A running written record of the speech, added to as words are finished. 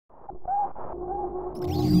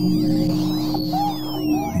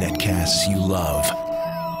Netcasts you love.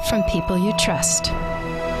 From people you trust.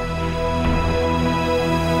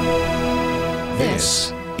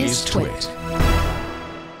 This is Twit.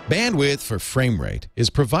 Bandwidth for Framerate is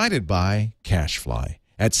provided by CacheFly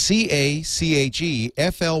at CacheFly.com.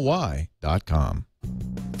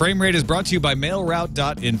 Framerate is brought to you by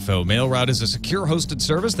MailRoute.info. MailRoute is a secure hosted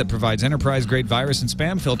service that provides enterprise-grade virus and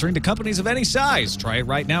spam filtering to companies of any size. Try it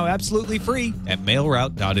right now absolutely free at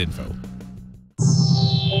MailRoute.info.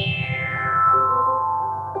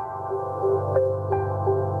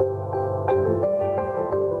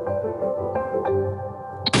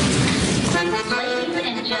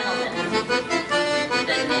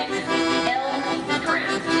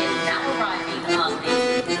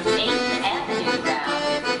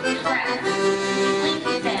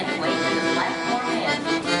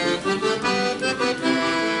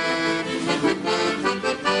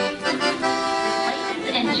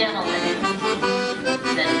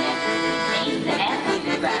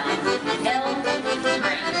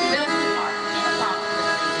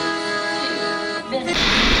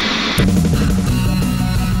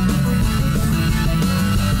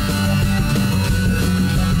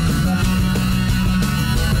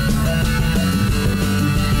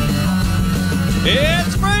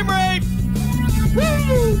 It's Framerate!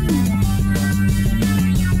 Woo!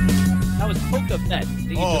 That was Boba Fett that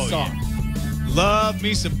you just saw. Yeah. Love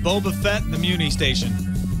me some Boba Fett in the Muni Station.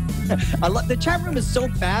 I love the chat room is so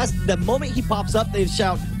fast. The moment he pops up, they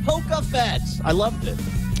shout "Poka Fett." I loved it.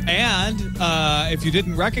 And if you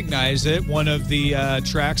didn't recognize it, one of the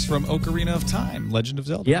tracks from Ocarina of Time, Legend of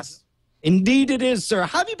Zelda. Yes, indeed it is, sir.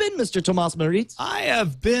 How have you been, Mr. Tomas Moritz? I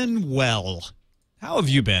have been well. How have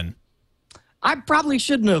you been? I probably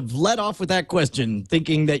shouldn't have led off with that question,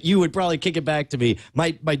 thinking that you would probably kick it back to me.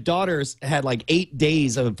 My daughter's had like 8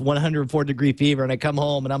 days of 104-degree fever, and I come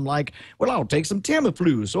home and I'm like, well, I'll take some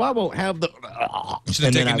Tamiflu, so I won't have the. You should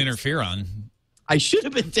have taken interferon. I should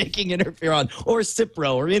have been taking interferon or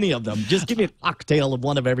Cipro or any of them. Just give me a cocktail of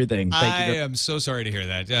one of everything. Thank you. I am so sorry to hear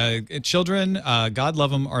that. Children, God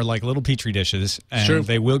love them, are like little petri dishes, and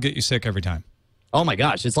they will get you sick every time. Oh my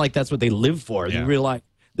gosh, it's like that's what they live for. Yeah. You realize.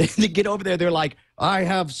 They get over there, they're like, I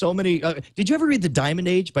have so many. Did you ever read The Diamond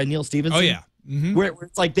Age by Neil Stephenson? Oh, yeah. Mm-hmm. Where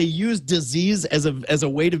it's like they use disease as a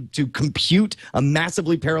way to compute a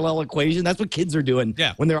massively parallel equation. That's what kids are doing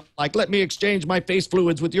when they're like, let me exchange my face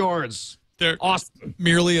fluids with yours. They're awesome.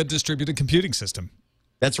 Merely a distributed computing system.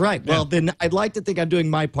 That's right. Well, then I'd like to think I'm doing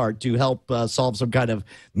my part to help solve some kind of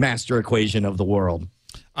master equation of the world.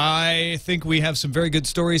 I think we have some very good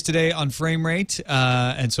stories today on Framerate,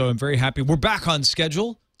 and so I'm very happy. We're back on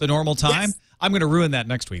schedule, the normal time. Yes. I'm going to ruin that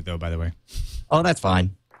next week, though, by the way. Oh, that's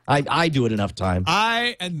fine. I do it enough time.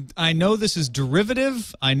 I know this is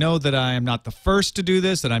derivative. I know that I am not the first to do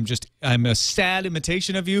this, that I'm a sad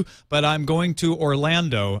imitation of you, but I'm going to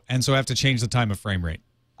Orlando, and so I have to change the time of Framerate.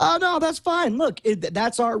 Oh, no, that's fine. Look,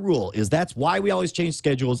 that's our rule. That's why we always change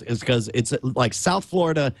schedules, is because it's like South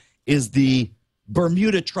Florida is the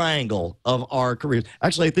Bermuda Triangle of our careers.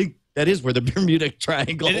 Actually, I think that is where the Bermuda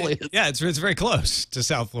Triangle is. Yeah, it's very close to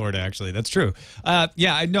South Florida, actually. That's true.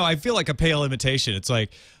 Yeah, I know. I feel like a pale imitation. It's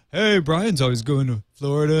like, hey, Brian's always going to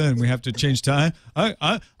Florida, and we have to change time.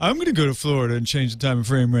 I'm going to go to Florida and change the time and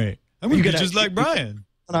frame rate. I'm going to be just like Brian.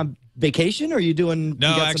 On vacation, or are you doing?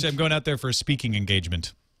 No, actually, I'm going out there for a speaking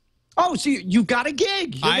engagement. Oh, so you got a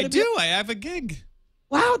gig? I do. I have a gig.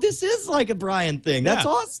 Wow, this is like a Brian thing. That's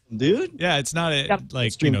awesome, dude. Yeah, it's not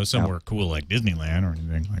like, somewhere cool like Disneyland or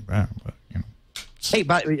anything like that. But, hey,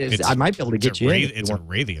 but I might be able to get you in. It's a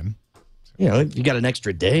Raytheon. You know, if you got an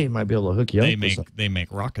extra day, I might be able to hook you up. They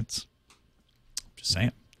make rockets. Just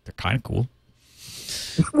saying. They're kind of cool.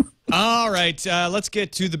 All right, let's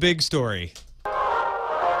get to the big story.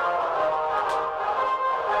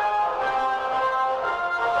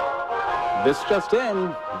 This just in,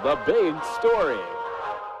 the big story.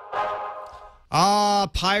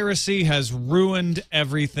 Piracy has ruined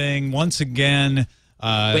everything once again.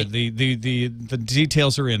 The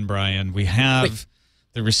details are in, Brian. We have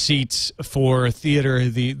the receipts for theater,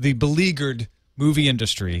 the beleaguered movie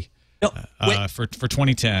industry for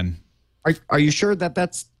 2010. Are you sure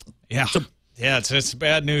that's? Yeah. It's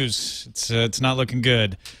bad news. It's not looking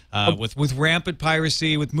good. With rampant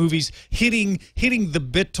piracy, with movies hitting the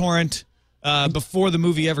BitTorrent before the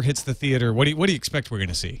movie ever hits the theater. What do you expect we're going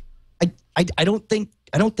to see? I don't think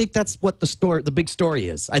that's what the big story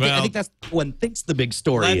is. I think that's what one thinks the big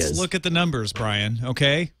story is. Let's look at the numbers, Brian.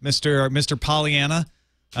 Okay, Mr. Pollyanna,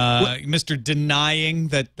 Mr. Denying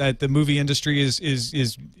that the movie industry is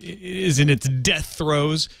in its death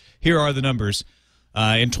throes. Here are the numbers.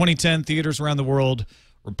 In 2010, theaters around the world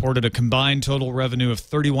reported a combined total revenue of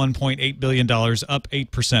 $31.8 billion, up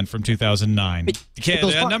 8% from 2009.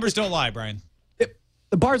 The numbers don't lie, Brian.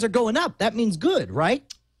 The bars are going up. That means good, right?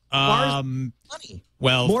 Bars, money.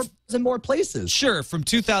 Well, more and more places. Sure. From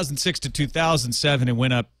 2006 to 2007, it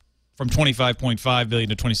went up from 25.5 billion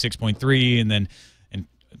to 26.3, and then in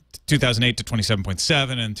 2008 to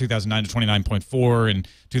 27.7, and 2009 to 29.4, and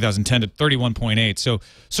 2010 to 31.8.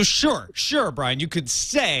 So sure, Brian, you could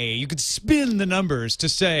spin the numbers to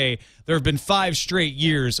say there have been 5 straight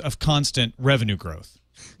years of constant revenue growth.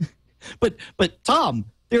 But Tom,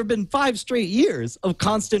 there have been 5 straight years of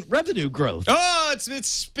constant revenue growth. Oh, it's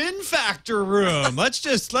spin factor room. let's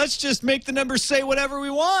just make the numbers say whatever we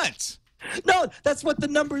want. No, that's what the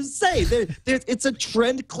numbers say. It's a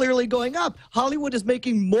trend clearly going up. Hollywood is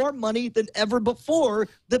making more money than ever before.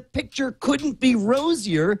 The picture couldn't be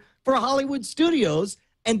rosier for Hollywood studios.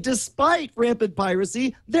 And despite rampant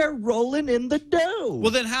piracy, they're rolling in the dough.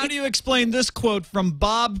 Well, then how do you explain this quote from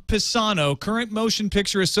Bob Pisano, current Motion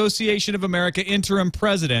Picture Association of America interim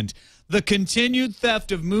president? The continued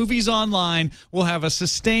theft of movies online will have a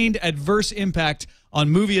sustained adverse impact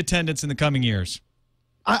on movie attendance in the coming years.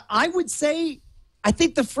 I would say, I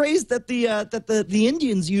think the phrase that the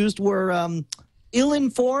Indians used were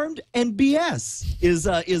ill-informed and BS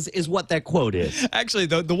is what that quote is. Actually,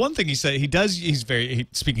 the one thing he said,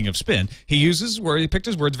 speaking of spin, he picked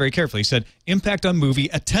his words very carefully. He said impact on movie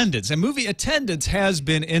attendance, and movie attendance has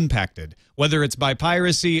been impacted, whether it's by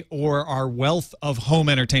piracy or our wealth of home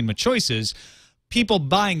entertainment choices. People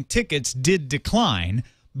buying tickets did decline,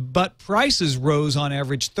 but prices rose on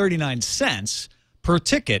average 39 cents per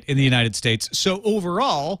ticket in the United States. So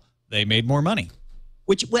overall, they made more money.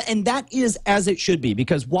 And that is as it should be,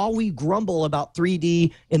 because while we grumble about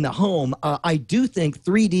 3D in the home, I do think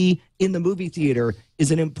 3D in the movie theater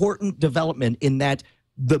is an important development in that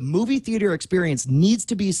the movie theater experience needs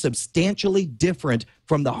to be substantially different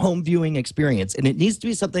from the home viewing experience. And it needs to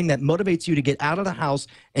be something that motivates you to get out of the house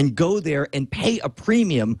and go there and pay a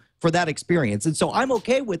premium for that experience. And so I'm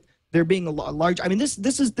okay with there being a large, I mean, this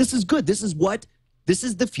is good. This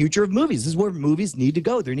is the future of movies. This is where movies need to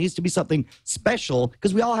go. There needs to be something special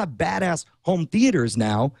because we all have badass home theaters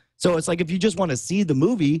now. So it's like if you just want to see the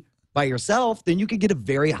movie by yourself, then you could get a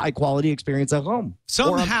very high quality experience at home.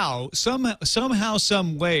 Somehow,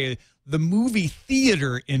 some way, the movie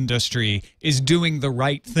theater industry is doing the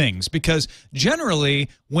right things, because generally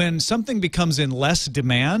when something becomes in less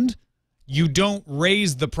demand, you don't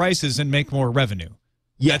raise the prices and make more revenue.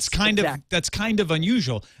 Yes, that's kind of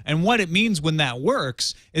unusual. And what it means when that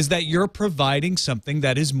works is that you're providing something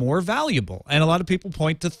that is more valuable. And a lot of people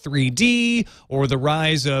point to 3D or the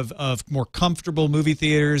rise of more comfortable movie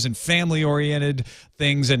theaters and family-oriented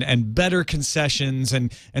things and better concessions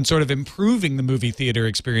and sort of improving the movie theater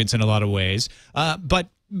experience in a lot of ways. But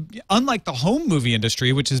unlike the home movie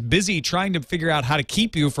industry, which is busy trying to figure out how to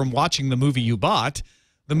keep you from watching the movie you bought,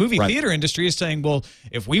 the movie theater industry is saying, well,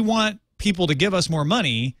 if we want people to give us more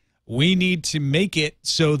money, we need to make it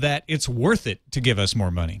so that it's worth it to give us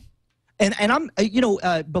more money. And I'm,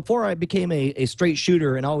 before I became a straight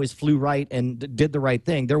shooter and always flew right and did the right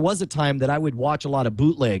thing, there was a time that I would watch a lot of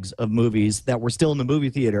bootlegs of movies that were still in the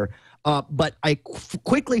movie theater. But I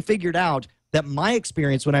quickly figured out that my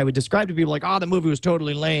experience when I would describe to people like, oh, the movie was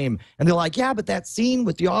totally lame. And they're like, yeah, but that scene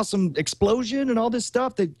with the awesome explosion and all this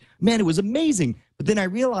stuff, man, it was amazing. But then I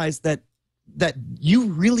realized that you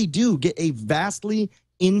really do get a vastly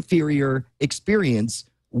inferior experience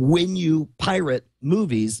when you pirate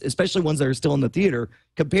movies, especially ones that are still in the theater,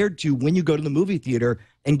 compared to when you go to the movie theater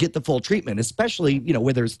and get the full treatment, especially,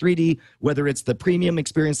 whether it's 3D, whether it's the premium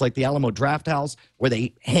experience like the Alamo Drafthouse, where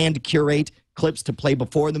they hand curate clips to play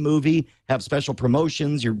before the movie, have special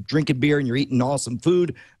promotions, you're drinking beer and you're eating awesome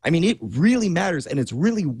food. I mean, it really matters, and it's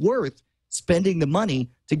really worth spending the money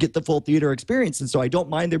to get the full theater experience. And so I don't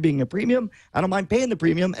mind there being a premium. I don't mind paying the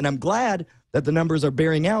premium, and I'm glad that the numbers are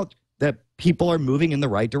bearing out that people are moving in the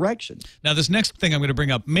right direction. Now, this next thing I'm going to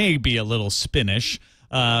bring up may be a little spinnish,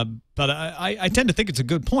 but I tend to think it's a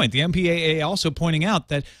good point. The MPAA also pointing out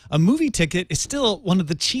that a movie ticket is still one of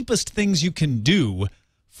the cheapest things you can do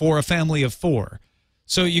for a family of 4.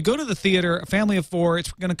 So you go to the theater, a family of 4,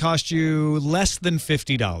 it's going to cost you less than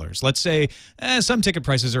 $50. Let's say some ticket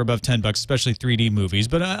prices are above $10, especially 3D movies,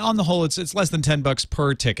 but on the whole, it's less than $10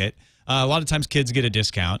 per ticket. A lot of times kids get a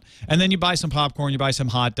discount, and then you buy some popcorn, you buy some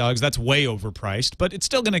hot dogs. That's way overpriced, but it's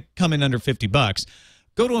still going to come in under $50.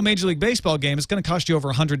 Go to a Major League Baseball game, it's going to cost you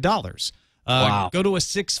over $100. Wow. Go to a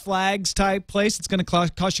Six Flags type place, it's going to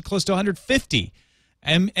cost you close to $150.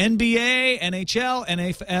 NBA, NHL,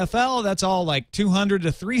 NFL, that's all like $200 to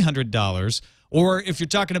 $300. Or if you're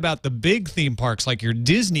talking about the big theme parks like your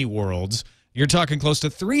Disney Worlds, you're talking close to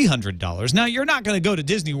 $300. Now, you're not going to go to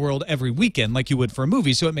Disney World every weekend like you would for a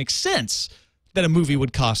movie, so it makes sense that a movie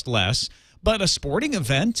would cost less. But a sporting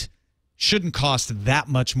event shouldn't cost that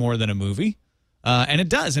much more than a movie, and it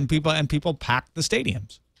does, and people pack the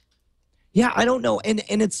stadiums. Yeah, I don't know, and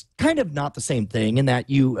it's kind of not the same thing in that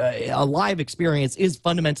a live experience is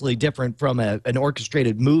fundamentally different from an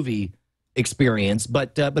orchestrated movie experience.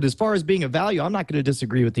 But as far as being a value, I'm not going to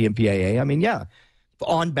disagree with the MPAA. I mean, yeah,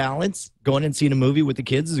 on balance, going and seeing a movie with the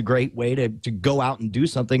kids is a great way to go out and do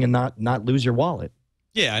something and not lose your wallet.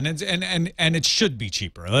 Yeah, and it should be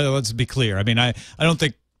cheaper. Let's be clear. I mean, I don't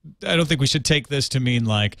think we should take this to mean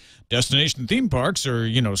like destination theme parks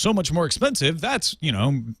are, so much more expensive. That's,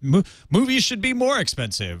 movies should be more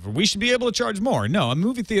expensive. We should be able to charge more. No, a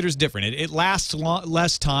movie theater is different. It lasts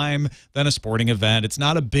less time than a sporting event. It's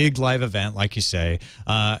not a big live event, like you say.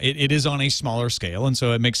 It is on a smaller scale, and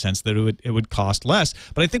so it makes sense that it would cost less.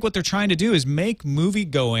 But I think what they're trying to do is make movie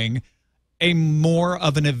going a more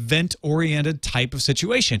of an event-oriented type of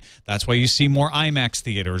situation. That's why you see more IMAX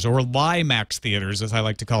theaters or LIMAX theaters, as I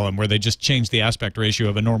like to call them, where they just change the aspect ratio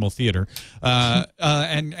of a normal theater.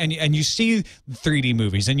 And you see 3D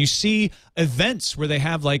movies, and you see events where they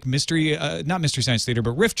have like not Mystery Science Theater,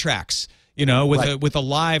 but Riff Tracks, with a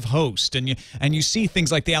live host, and you see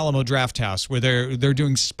things like the Alamo Drafthouse where they're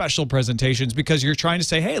doing special presentations because you're trying to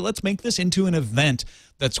say, hey, let's make this into an event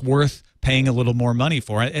that's worth paying a little more money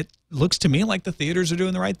for. It looks to me like the theaters are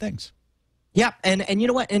doing the right things. Yeah, and you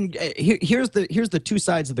know what? And here's the two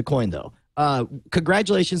sides of the coin, though.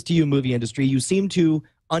 Congratulations to you, movie industry. You seem to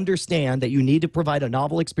understand that you need to provide a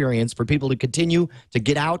novel experience for people to continue to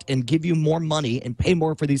get out and give you more money and pay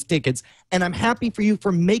more for these tickets. And I'm happy for you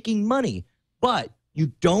for making money, but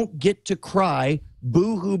you don't get to cry,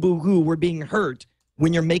 boo-hoo, boo-hoo, we're being hurt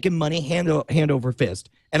when you're making money hand over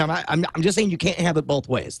fist. And I'm just saying you can't have it both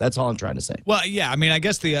ways. That's all I'm trying to say. Well, yeah, I mean, I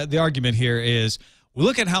guess the argument here is,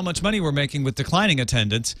 look at how much money we're making with declining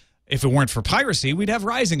attendance. If it weren't for piracy, we'd have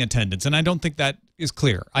rising attendance, and I don't think that is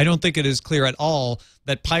clear. I don't think it is clear at all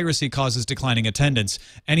that piracy causes declining attendance.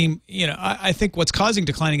 I think what's causing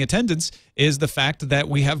declining attendance is the fact that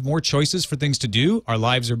we have more choices for things to do. Our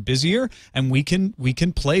lives are busier, and we can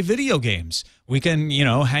play video games. We can,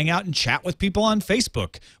 hang out and chat with people on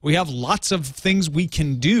Facebook. We have lots of things we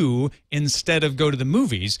can do instead of go to the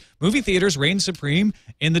movies. Movie theaters reigned supreme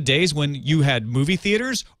in the days when you had movie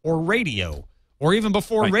theaters or radio. Or even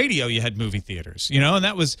before radio, you had movie theaters, and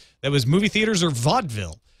that was movie theaters or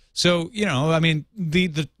vaudeville. So, I mean,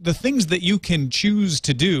 the things that you can choose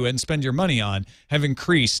to do and spend your money on have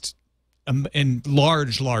increased in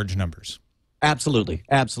large numbers. Absolutely.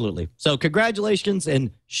 Absolutely. So congratulations and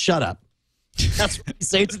shut up. That's what we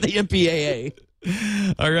say to the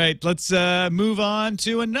MPAA. All right, let's move on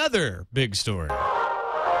to another big story.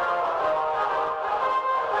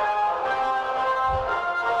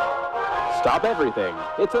 Stop everything.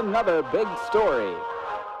 It's another big story.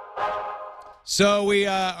 So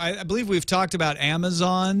I believe we've talked about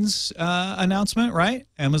Amazon's announcement, right?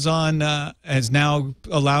 Amazon is now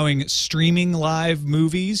allowing streaming live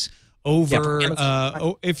movies over.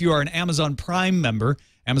 If you are an Amazon Prime member,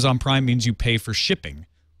 Amazon Prime means you pay for shipping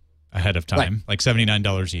ahead of time, like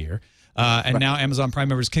 $79 a year. And now Amazon Prime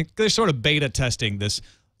members they're sort of beta testing this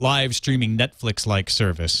live streaming Netflix-like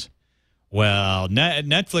service. Well,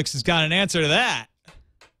 Netflix has got an answer to that.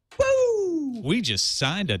 Woo! We just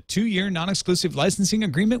signed a 2-year non-exclusive licensing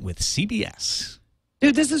agreement with CBS.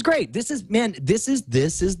 Dude, this is great. This is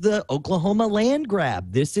the Oklahoma land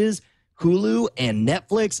grab. This is Hulu and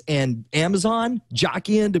Netflix and Amazon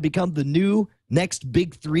jockeying to become the new next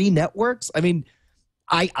big 3 networks. I mean,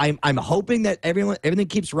 I'm hoping that everything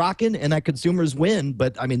keeps rocking and that consumers win.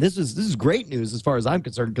 But I mean, this is great news as far as I'm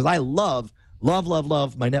concerned because I love my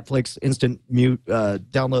Netflix instant mute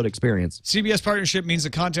download experience. CBS partnership means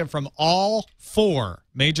the content from all 4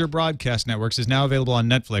 major broadcast networks is now available on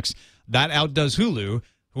Netflix. That outdoes Hulu,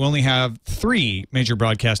 who only have 3 major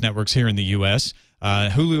broadcast networks here in the U.S.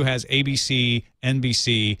 Hulu has ABC,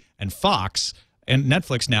 NBC, and Fox, and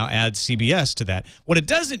Netflix now adds CBS to that. What it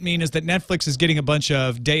doesn't mean is that Netflix is getting a bunch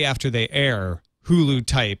of day after they air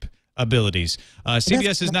Hulu-type abilities.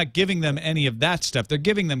 CBS is not giving them any of that stuff. They're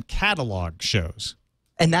giving them catalog shows.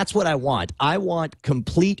 And that's what I want. I want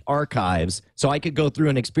complete archives so I could go through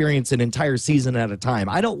and experience an entire season at a time.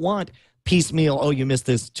 I don't want piecemeal, oh, you missed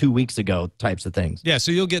this 2 weeks ago types of things. Yeah,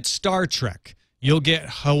 so you'll get Star Trek. You'll get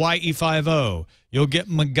Hawaii Five-0. You'll get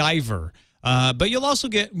MacGyver. But you'll also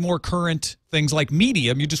get more current things like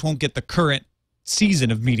Medium. You just won't get the current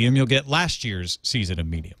season of Medium. You'll get last year's season of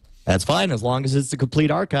Medium. That's fine. As long as it's a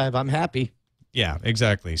complete archive, I'm happy. Yeah,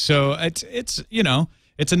 exactly. So it's you know,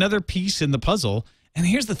 it's another piece in the puzzle. And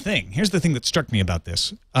here's the thing. Here's the thing that struck me about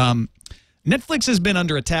this. Netflix has been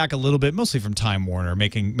under attack a little bit, mostly from Time Warner,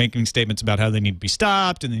 making statements about how they need to be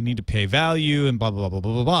stopped and they need to pay value and blah, blah, blah,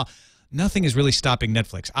 blah, blah, blah. Nothing is really stopping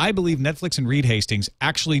Netflix. I believe Netflix and Reed Hastings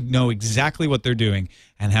actually know exactly what they're doing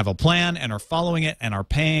and have a plan and are following it and are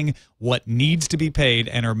paying what needs to be paid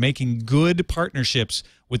and are making good partnerships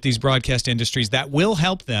with these broadcast industries that will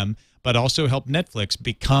help them, but also help Netflix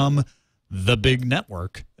become the big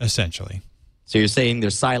network, essentially. So you're saying they're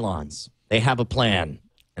Cylons. They have a plan,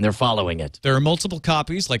 and they're following it. There are multiple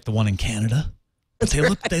copies, like the one in Canada. But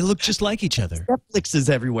they look just like each other. Netflix is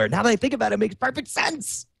everywhere. Now that I think about it, it makes perfect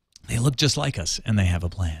sense. They look just like us, and they have a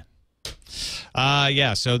plan.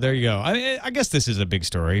 Yeah, so there you go. I guess this is a big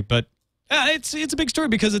story, but it's a big story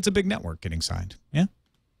because it's a big network getting signed. Yeah,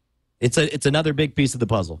 it's another big piece of the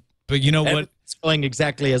puzzle. But you know what? It's going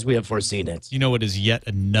exactly as we have foreseen it. You know what is yet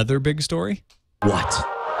another big story? What?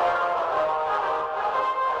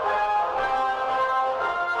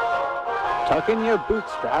 Tuck in your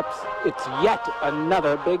bootstraps. It's yet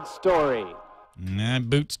another big story.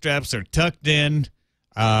 Bootstraps are tucked in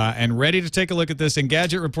and ready to take a look at this.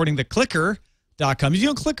 Engadget reporting the Clicker.com. You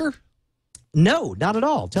know Clicker? No, not at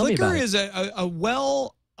all. Tell me about it. Clicker is a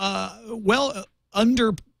well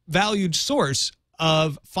undervalued source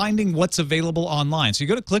of finding what's available online. So you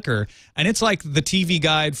go to Clicker, and it's like the TV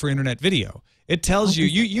guide for internet video. It tells you,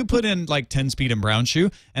 you put in like 10-speed and brown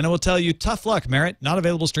shoe, and it will tell you, tough luck, Merritt, not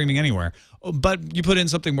available streaming anywhere. But you put in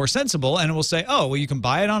something more sensible, and it will say, oh, well, you can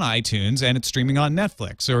buy it on iTunes, and it's streaming on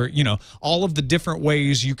Netflix, or, you know, all of the different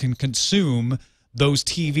ways you can consume those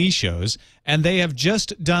TV shows. And they have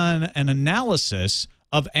just done an analysis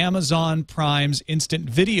of Amazon Prime's instant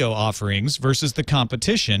video offerings versus the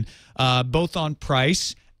competition, both on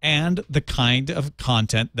price and the kind of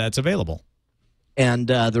content that's available. And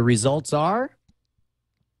the results are?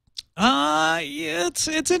 Yeah,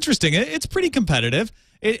 it's interesting. It's pretty competitive.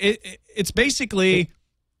 It's basically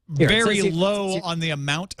very low on the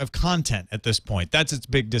amount of content at this point. That's its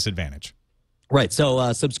big disadvantage. Right.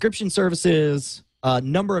 So subscription services,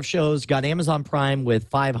 number of shows, got Amazon Prime with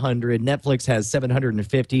 500. Netflix has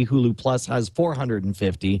 750. Hulu Plus has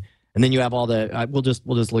 450. And then you have all the we'll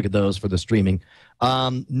just look at those for the streaming.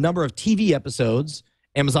 Number of TV episodes,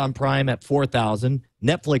 Amazon Prime at 4,000,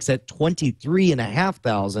 Netflix at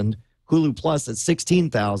 23,500, Hulu Plus at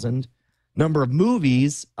 16,000. Number of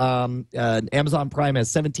movies, Amazon Prime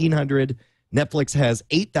has 1,700, Netflix has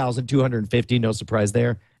 8,250, no surprise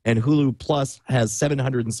there, and Hulu Plus has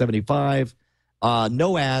 775.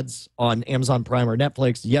 No ads on Amazon Prime or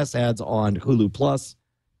Netflix, yes ads on Hulu Plus.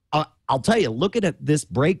 I'll tell you, looking at this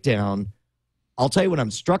breakdown, I'll tell you what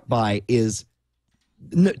I'm struck by is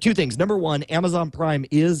two things. Number one, Amazon Prime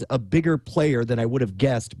is a bigger player than I would have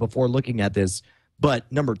guessed before looking at this.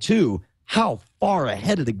 But number two, how far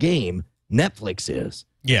ahead of the game Netflix is.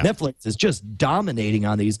 Yeah. Netflix is just dominating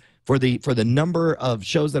on these for the number of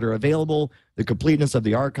shows that are available, the completeness of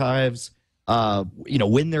the archives,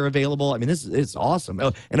 when they're available. I mean, it's awesome.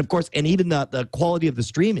 Oh, and of course, and even the quality of the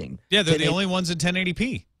streaming. Yeah, they're the only ones in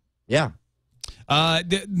 1080p. Yeah.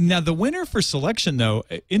 Now, the winner for selection, though,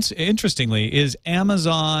 interestingly, is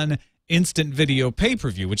Amazon Instant Video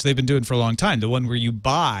Pay-Per-View, which they've been doing for a long time, the one where you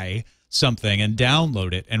buy something and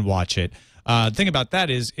download it and watch it. The thing about that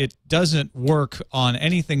is it doesn't work on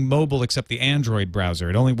anything mobile except the Android browser.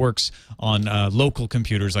 It only works on local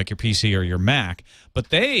computers like your PC or your Mac. But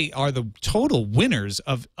they are the total winners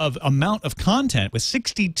of amount of content with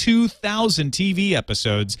 62,000 TV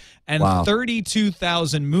episodes and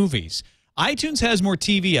 32,000 movies. iTunes has more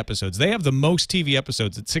TV episodes. They have the most TV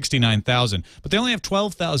episodes at 69,000, but they only have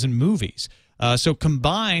 12,000 movies. So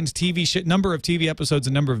combined number of TV episodes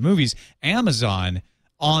and number of movies, Amazon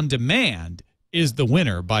On Demand is the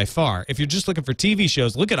winner by far. If you're just looking for TV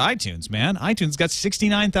shows, look at iTunes, man. iTunes got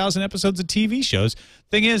 69,000 episodes of TV shows.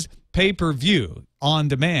 Thing is, pay-per-view On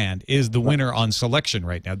Demand is the winner on selection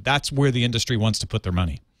right now. That's where the industry wants to put their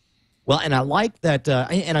money. Well, and I like that,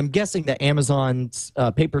 and I'm guessing that Amazon's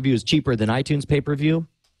pay-per-view is cheaper than iTunes pay-per-view.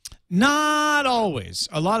 Not always.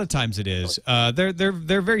 A lot of times it is. They're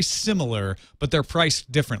very similar, but they're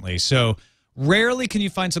priced differently. So rarely can you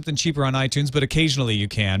find something cheaper on iTunes, but occasionally you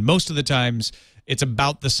can. Most of the times it's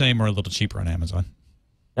about the same or a little cheaper on Amazon.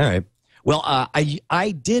 All right. Well,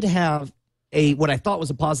 I did have what I thought was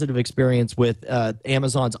a positive experience with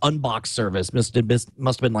Amazon's Unbox service. Must have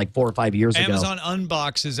been like 4 or 5 years ago. Amazon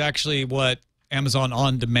Unbox is actually what Amazon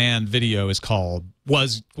On Demand Video is called,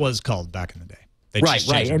 was called back in the day.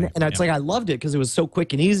 Right. And it's like I loved it because it was so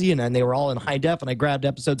quick and easy, and they were all in high def, and I grabbed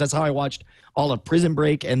episodes. That's how I watched all of Prison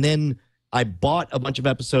Break, and then I bought a bunch of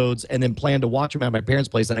episodes and then planned to watch them at my parents'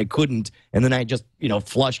 place, and I couldn't. And then I just,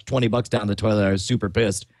 flushed $20 down the toilet. I was super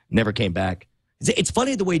pissed. Never came back. It's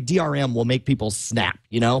funny the way DRM will make people snap,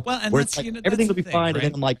 Well, and where that's, it's like, everything will be fine, right? and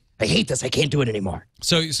then I'm like, I hate this. I can't do it anymore.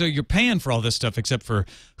 So you're paying for all this stuff, except for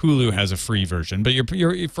Hulu has a free version, but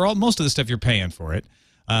you're for most of the stuff you're paying for it,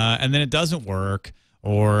 and then it doesn't work.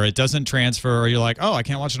 Or it doesn't transfer, or you're like, oh, I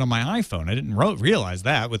can't watch it on my iPhone. I didn't realize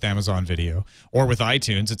that with Amazon Video. Or with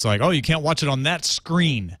iTunes, it's like, oh, you can't watch it on that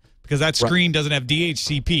screen because that screen doesn't have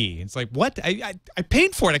DHCP. It's like, what? I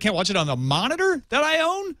paid for it. I can't watch it on the monitor that I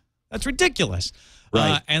own? That's ridiculous.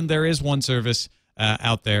 Right. And there is one service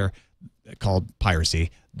out there called Piracy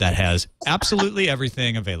that has absolutely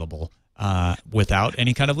everything available without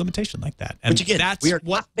any kind of limitation like that. And Which again, that's we are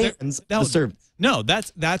what not fans of the service. No,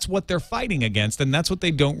 that's what they're fighting against, and that's what they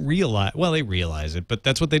don't realize. Well, they realize it, but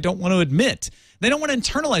that's what they don't want to admit. They don't want to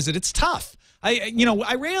internalize it. It's tough.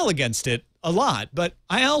 I rail against it a lot, but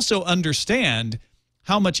I also understand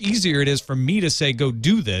how much easier it is for me to say go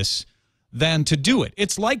do this than to do it.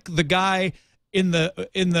 It's like the guy in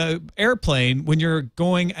the airplane when you're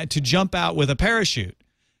going to jump out with a parachute,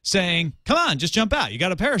 saying, "Come on, just jump out. You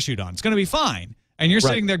got a parachute on. It's going to be fine." And you're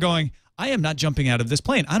sitting there going, I am not jumping out of this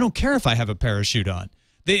plane. I don't care if I have a parachute on.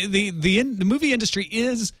 The movie industry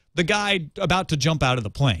is the guy about to jump out of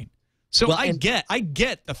the plane. So I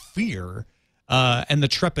get the fear and the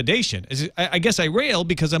trepidation. I guess I rail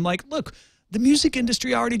because I'm like, look, the music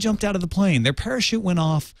industry already jumped out of the plane. Their parachute went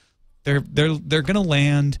off. They're going to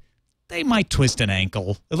land. They might twist an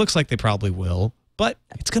ankle. It looks like they probably will, but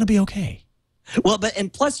it's going to be okay. Well,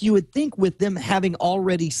 and plus you would think with them having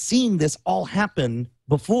already seen this all happen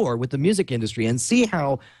before with the music industry and see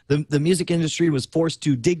how the music industry was forced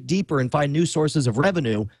to dig deeper and find new sources of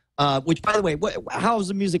revenue, which, by the way, how's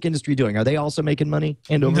the music industry doing? Are they also making money?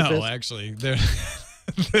 No, actually, they're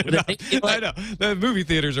not, I know. The movie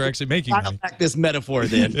theaters are actually making money. Back this metaphor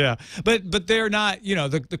then. Yeah, but they're not.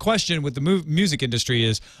 The question with the music industry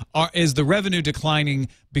is the revenue declining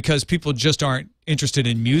because people just aren't interested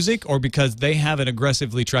in music, or because they haven't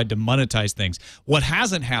aggressively tried to monetize things? What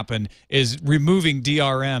hasn't happened is removing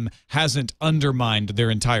DRM hasn't undermined their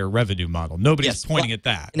entire revenue model. Nobody's pointing at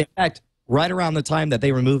that. And in fact, right around the time that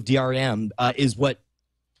they removed DRM is what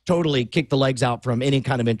totally kicked the legs out from any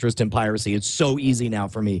kind of interest in piracy. It's so easy now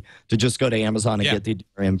for me to just go to Amazon and get the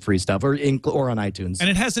DRM free stuff, or on iTunes. And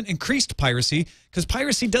it hasn't increased piracy because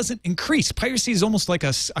piracy doesn't increase. Piracy is almost like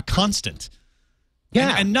a constant.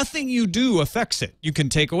 Yeah. And nothing you do affects it. You can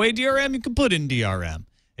take away DRM, you can put in DRM.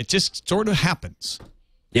 It just sort of happens.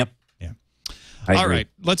 Yep. Yeah. I All agree. right,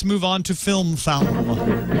 let's move on to Film Foul.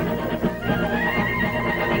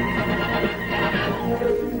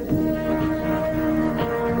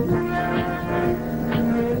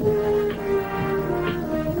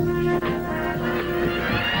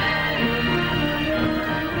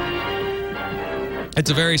 It's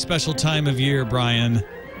a very special time of year, Brian.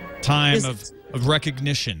 Time of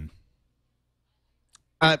recognition.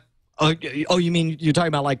 You mean you're talking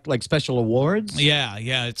about like special awards? Yeah.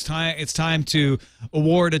 It's time to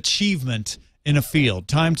award achievement in a field.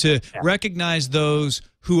 Time to recognize those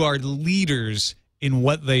who are leaders in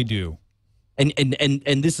what they do. And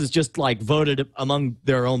this is just like voted among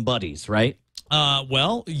their own buddies, right?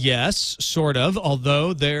 Well, yes, sort of.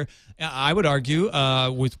 Although I would argue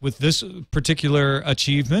with this particular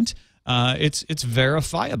achievement, it's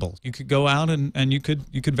verifiable. You could go out and you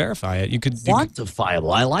could verify it. You could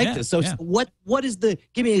quantifiable. I like this. So what is the?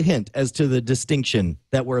 Give me a hint as to the distinction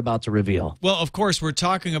that we're about to reveal. Well, of course, we're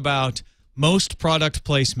talking about most product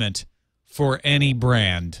placement for any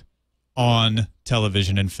brand on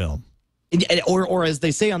television and film. Or as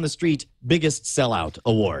they say on the street, biggest sellout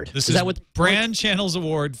award. This is that what Brand Channel's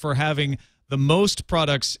award for having the most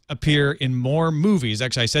products appear in more movies.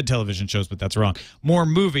 Actually, I said television shows, but that's wrong. More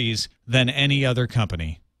movies than any other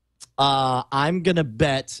company. I'm gonna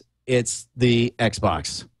bet it's the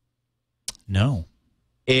Xbox. No,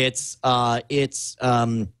 it's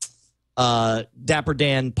Dapper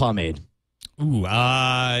Dan pomade. Ooh,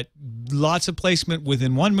 lots of placement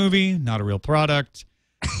within one movie. Not a real product.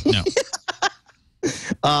 No.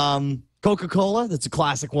 Coca-Cola, that's a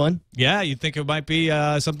classic one. Yeah, you'd think it might be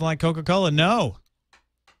something like Coca-Cola. No.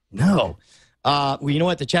 Well, you know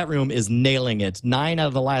what? The chat room is nailing it. 9 out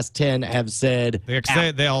of the last 10 have said...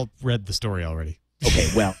 They all read the story already. Okay,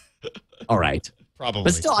 well, all right. Probably.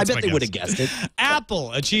 But still, I That's bet my they would have guess. guessed it.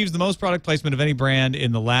 Apple achieves the most product placement of any brand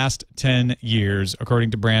in the last 10 years,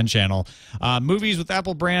 according to Brand Channel. Movies with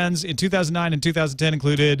Apple brands in 2009 and 2010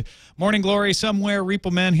 included Morning Glory, Somewhere,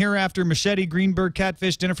 Repo Men, Hereafter, Machete, Greenberg,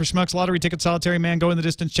 Catfish, Dinner for Schmucks, Lottery Ticket, Solitary Man, Go in the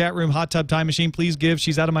Distance, Chat Room, Hot Tub Time Machine, Please Give,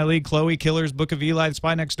 She's Out of My League, Chloe, Killers, Book of Eli, The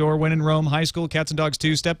Spy Next Door, When in Rome, High School, Cats and Dogs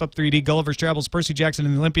 2, Step Up 3D, Gulliver's Travels, Percy Jackson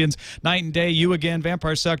and the Olympians, Night and Day, You Again,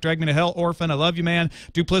 Vampire Suck, Drag Me to Hell, Orphan, I Love You Man,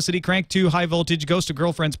 Duplicity, Crank 2, High Voltage, Ghost of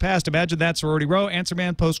Girlfriend's Past, Imagine That, Sorority Row, Answer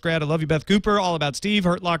Man, Postgrad, I Love You, Beth Cooper, All About Steve,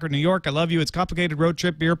 Hurt Locker, New York, I Love You, It's Complicated, Road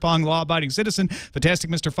Trip, Beer Pong, Law Abiding Citizen, Fantastic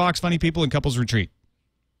Mr. Fox, Funny People, and Couples Retreat.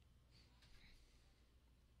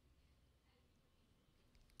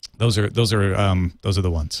 Those are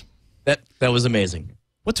the ones. That was amazing.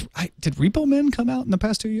 Did Repo Men come out in the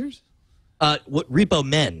past 2 years? What Repo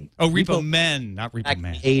Men? Oh, Repo Men, not Repo Back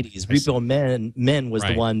Man. in the 80s. Repo Men was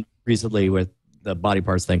the one recently with the body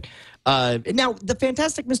parts thing. Now the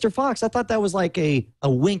Fantastic Mr. Fox, I thought that was like a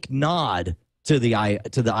wink nod to the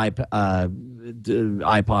iPod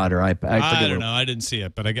or iPad. I don't know. I didn't see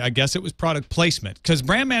it, but I guess it was product placement because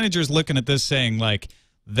brand managers looking at this saying like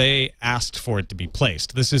they asked for it to be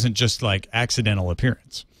placed. This isn't just like accidental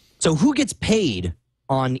appearance. So who gets paid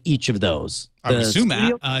on each of those? I assume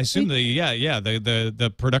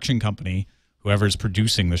the production company, whoever's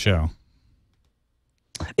producing the show.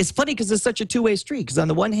 It's funny because it's such a two-way street. Because on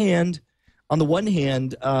the one hand,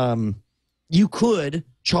 you could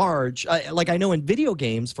charge. Like I know in video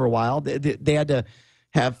games for a while, they had to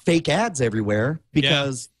have fake ads everywhere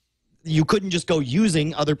because you couldn't just go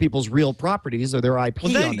using other people's real properties or their IP.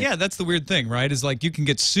 Well, that's the weird thing, right? Is like you can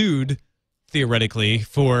get sued theoretically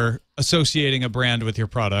for associating a brand with your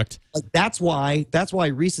product. Like that's why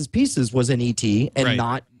Reese's Pieces was an ET and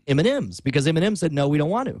not M&M's because M&M said no, we don't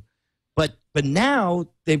want to. But now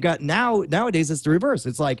they've got nowadays it's the reverse.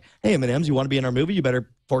 It's like, hey, M&M's, you want to be in our movie? You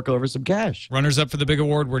better fork over some cash. Runners up for the big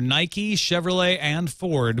award were Nike, Chevrolet, and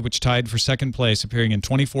Ford, which tied for second place, appearing in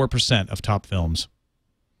 24% of top films.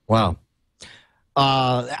 Wow.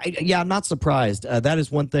 I'm not surprised. That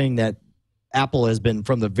is one thing that Apple has been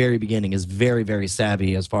from the very beginning is very, very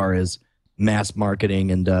savvy as far as mass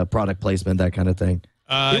marketing and product placement, that kind of thing.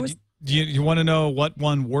 Do you want to know what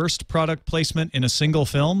won worst product placement in a single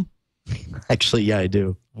film? Actually, yeah, I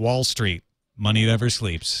do. Wall Street, Money Never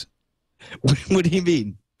Sleeps. What do you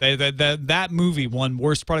mean? That movie won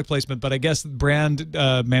worst product placement, but I guess brand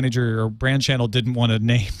manager or brand channel didn't want to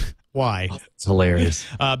name why. Oh, it's hilarious.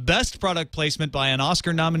 Best product placement by an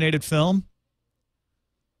Oscar-nominated film,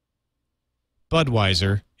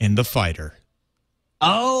 Budweiser in The Fighter.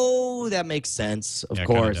 Oh, that makes sense. Of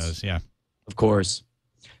course. It does, yeah. Of course.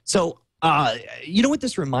 So, you know what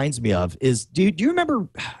this reminds me of is, do you remember,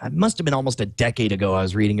 it must have been almost a decade ago, I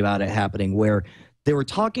was reading about it happening, where they were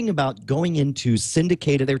talking about going into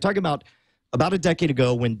syndicated. They were talking about a decade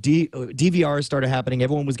ago when DVR started happening,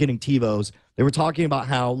 everyone was getting TiVos. They were talking about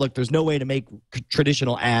how, look, there's no way to make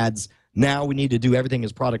traditional ads. Now we need to do everything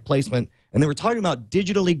as product placement. And they were talking about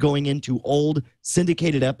digitally going into old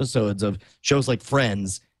syndicated episodes of shows like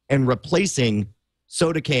Friends and replacing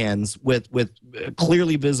soda cans with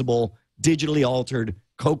clearly visible, digitally altered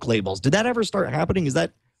Coke labels. Did that ever start happening? Is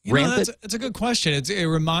that rampant? That's a good question. It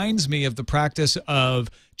reminds me of the practice of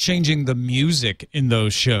changing the music in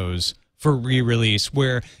those shows for re-release,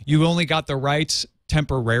 where you only got the rights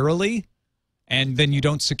temporarily, and then you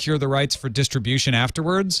don't secure the rights for distribution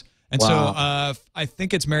afterwards. And so I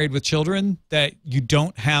think it's Married with Children that you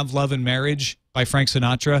don't have Love and Marriage by Frank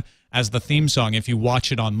Sinatra as the theme song if you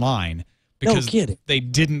watch it online. Because they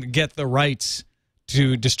didn't get the rights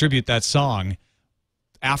to distribute that song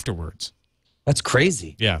afterwards. That's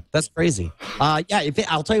crazy. Yeah. That's crazy.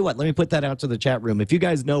 I'll tell you what, let me put that out to the chat room. If you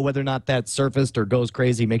guys know whether or not that surfaced or goes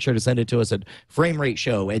crazy, make sure to send it to us at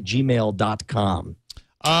framerateshow@gmail.com.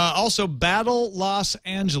 Also, Battle Los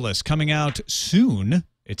Angeles coming out soon.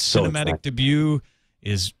 Its cinematic debut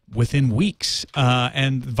is within weeks.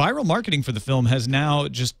 And viral marketing for the film has now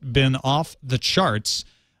just been off the charts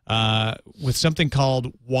with something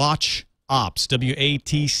called Watch Ops,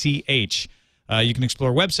 WATCH. You can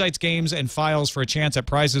explore websites, games, and files for a chance at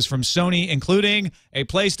prizes from Sony, including a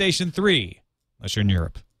PlayStation 3, unless you're in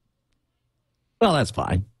Europe. Well, that's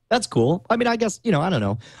fine. That's cool. I mean, I guess, I don't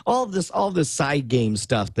know. All of this side game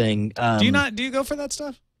stuff thing. Do you go for that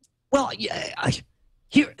stuff? Well, yeah,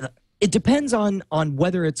 it depends on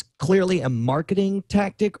whether it's clearly a marketing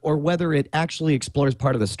tactic or whether it actually explores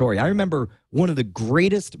part of the story. I remember one of the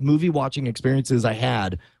greatest movie watching experiences I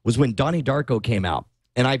had was when Donnie Darko came out.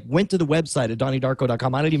 And I went to the website at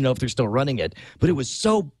DonnieDarko.com. I don't even know if they're still running it, but it was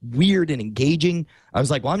so weird and engaging. I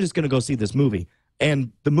was like, well, I'm just going to go see this movie.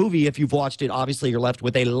 And the movie, if you've watched it, obviously you're left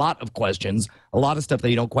with a lot of questions, a lot of stuff that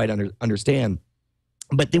you don't quite understand.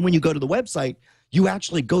 But then when you go to the website, you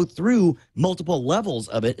actually go through multiple levels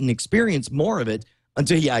of it and experience more of it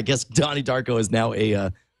until, yeah, I guess Donnie Darko is now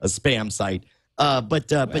a spam site. But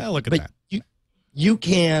look at that. You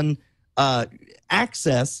can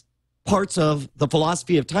access parts of the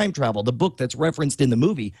philosophy of time travel, the book that's referenced in the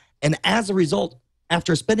movie. And as a result,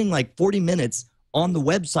 after spending like 40 minutes on the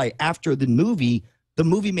website after the movie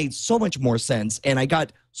made so much more sense. And I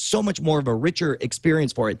got so much more of a richer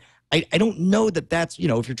experience for it. I don't know that that's, you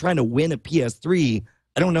know, if you're trying to win a PS3,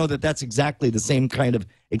 I don't know that that's exactly the same kind of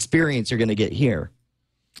experience you're going to get here.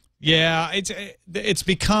 Yeah, it's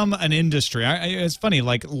become an industry. It's funny,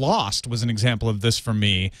 like Lost was an example of this for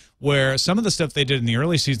me, where some of the stuff they did in the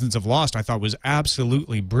early seasons of Lost I thought was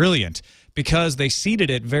absolutely brilliant because they seeded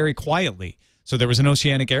it very quietly. So there was an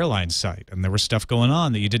Oceanic Airlines site, and there was stuff going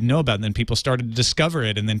on that you didn't know about, and then people started to discover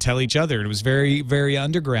it and then tell each other. It was very, very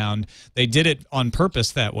underground. They did it on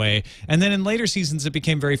purpose that way. And then in later seasons, it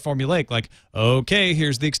became very formulaic, like, okay,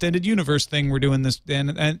 here's the extended universe thing. We're doing this.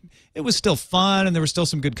 And it was still fun, and there was still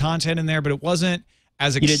some good content in there, but it wasn't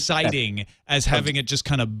as exciting as having it just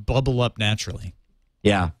kind of bubble up naturally.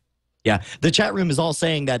 Yeah. Yeah. The chat room is all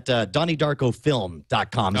saying that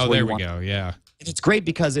DonnieDarkoFilm.com is where you want. Oh, there we go. Yeah. It's great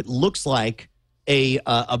because it looks like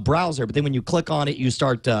a browser, but then when you click on it, you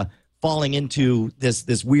start falling into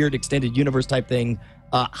this weird extended universe type thing.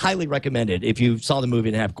 Highly recommended if you saw the movie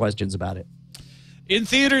and have questions about it. In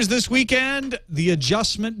theaters this weekend, The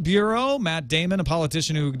Adjustment Bureau. Matt Damon, a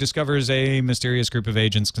politician who discovers a mysterious group of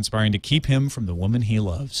agents conspiring to keep him from the woman he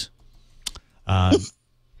loves.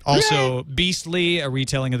 Also, Beastly, a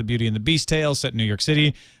retelling of the Beauty and the Beast tale set in New York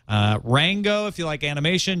City. Rango, if you like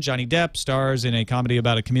animation. Johnny Depp stars in a comedy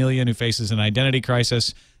about a chameleon who faces an identity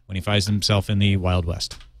crisis when he finds himself in the Wild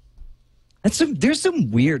West. There's some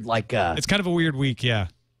weird, like... it's kind of a weird week, yeah.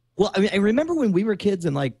 Well, I mean, I remember when we were kids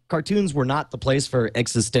and, like, cartoons were not the place for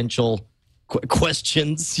existential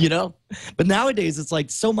questions, you know? But nowadays, it's like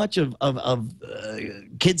so much of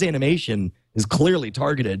kids' animation is clearly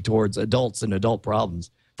targeted towards adults and adult problems.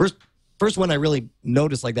 First one I really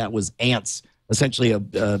noticed like that was Ants, essentially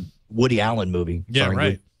a Woody Allen movie. Yeah,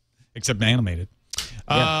 right. Except animated.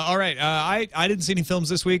 Yeah. All right. I didn't see any films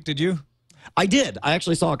this week. Did you? I did. I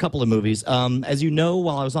actually saw a couple of movies. As you know,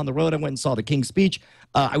 while I was on the road, I went and saw The King's Speech.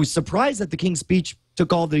 I was surprised that The King's Speech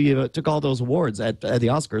took all those awards at the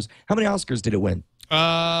Oscars. How many Oscars did it win?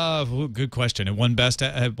 Good question. It won Best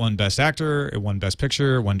Actor. It won Best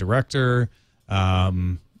Picture. It won Director. I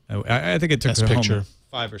think it took Best Picture.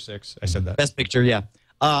 5 or 6. I said that. Best Picture, yeah.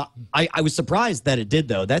 I was surprised that it did,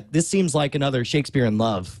 though. This seems like another Shakespeare in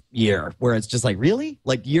Love year, where it's just like, really?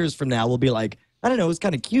 Like years from now, we'll be like, I don't know, it's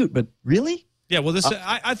kind of cute, but really? Yeah, well,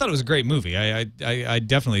 I thought it was a great movie. I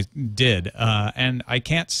definitely did. And I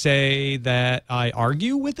can't say that I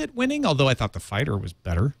argue with it winning, although I thought The Fighter was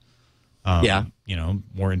better. Yeah. You know,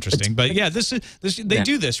 more interesting. But yeah, they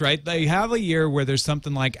do this, right? They have a year where there's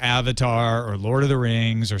something like Avatar or Lord of the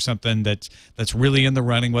Rings or something that's really in the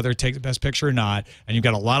running, whether it takes Best Picture or not, and you've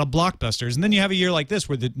got a lot of blockbusters. And then you have a year like this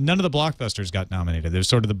where none of the blockbusters got nominated. There's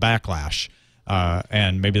sort of the backlash,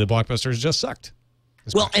 and maybe the blockbusters just sucked.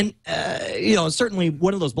 Well, and, you know, certainly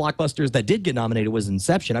one of those blockbusters that did get nominated was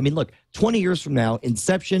Inception. I mean, look, 20 years from now,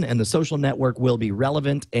 Inception and The Social Network will be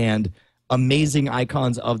relevant and amazing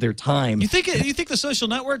icons of their time. You think The Social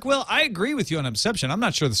Network will? I agree with you on Inception. I'm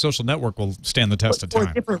not sure The Social Network will stand the test of time.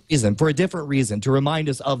 For a different reason, to remind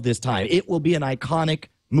us of this time. It will be an iconic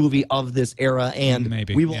movie of this era, and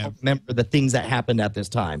we will remember the things that happened at this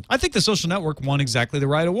time. I think The Social Network won exactly the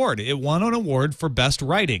right award. It won an award for best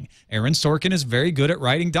writing. Aaron Sorkin is very good at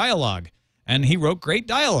writing dialogue, and he wrote great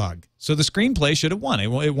dialogue. So the screenplay should have won.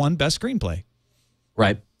 It won best screenplay.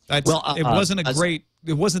 Right. It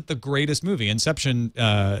wasn't the greatest movie. Inception,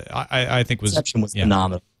 I think was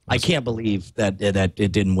phenomenal. I can't believe that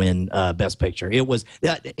it didn't win Best Picture. It was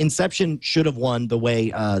Inception should have won the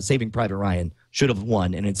way Saving Private Ryan should have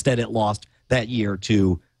won, and instead it lost that year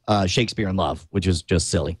to Shakespeare in Love, which is just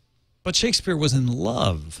silly. But Shakespeare was in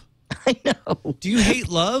love. I know. Do you hate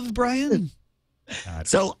love, Brian?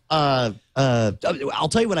 So I'll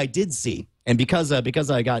tell you what I did see. And because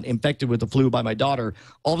I got infected with the flu by my daughter,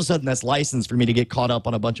 all of a sudden that's license for me to get caught up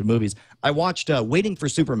on a bunch of movies. I watched Waiting for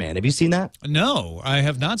Superman. Have you seen that? No, I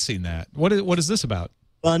have not seen that. What is this about?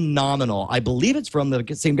 Phenomenal. I believe it's from the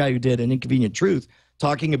same guy who did An Inconvenient Truth,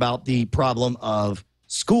 talking about the problem of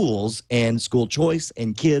schools and school choice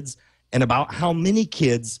and kids, and about how many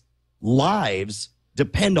kids' lives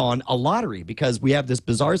depend on a lottery, because we have this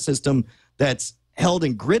bizarre system that's held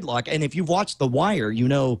in gridlock. And if you've watched The Wire, you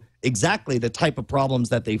know exactly the type of problems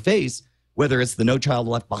that they face, whether it's the No Child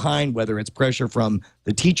Left Behind, whether it's pressure from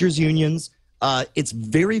the teachers' unions. It's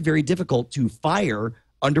very, very difficult to fire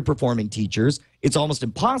underperforming teachers. It's almost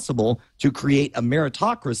impossible to create a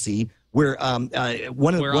meritocracy where I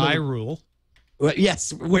rule.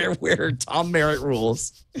 Yes, where Tom Merritt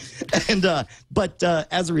rules. And but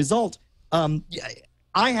as a result,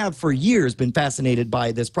 I have for years been fascinated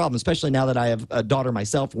by this problem, especially now that I have a daughter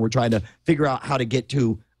myself, and we're trying to figure out how to get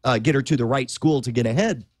her to the right school to get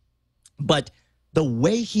ahead. But the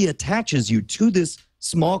way he attaches you to this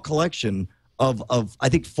small collection of I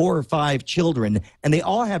think 4 or 5 children, and they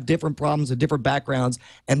all have different problems and different backgrounds,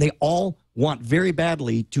 and they all want very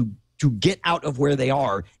badly to get out of where they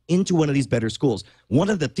are into one of these better schools. One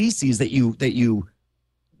of the theses that you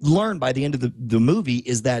learn by the end of the movie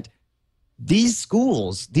is that these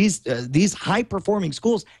schools, these high-performing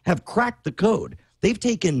schools, have cracked the code. They've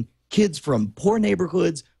taken kids from poor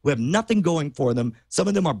neighborhoods who have nothing going for them. Some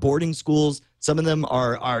of them are boarding schools. Some of them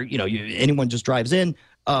are anyone just drives in.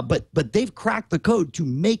 But they've cracked the code to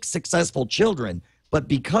make successful children. But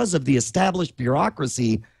because of the established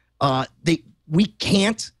bureaucracy, we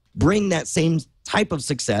can't bring that same type of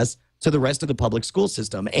success to the rest of the public school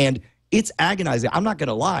system. And it's agonizing. I'm not going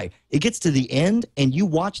to lie. It gets to the end, and you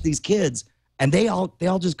watch these kids, and they all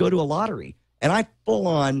just go to a lottery. And I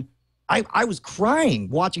was crying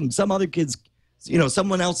watching some other kids,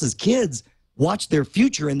 someone else's kids watch their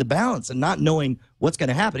future in the balance and not knowing what's going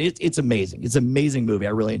to happen. It's amazing. It's an amazing movie.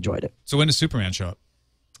 I really enjoyed it. So when does Superman show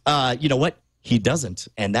up? You know what? He doesn't,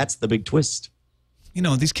 and that's the big twist.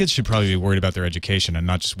 These kids should probably be worried about their education and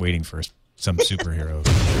not just waiting for some superhero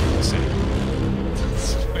to say.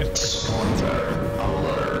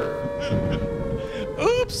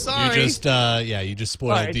 Oops, sorry. You just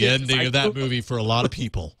spoiled the ending of that movie for a lot of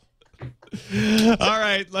people. All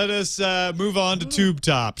right, let us move on to Tube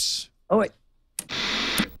Tops. Oh, wait.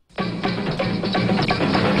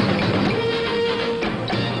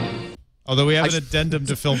 Although we have an addendum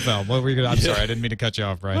to Film. What were you gonna? I'm sorry, I didn't mean to cut you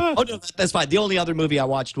off, Brian. Oh no, that's fine. The only other movie I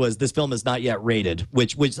watched was This Film Is Not Yet Rated,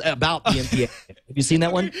 which about the NBA. Have you seen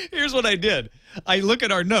that one? Here's what I did. I look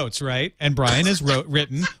at our notes, right? And Brian has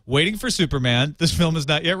written, Waiting for Superman, This Film Is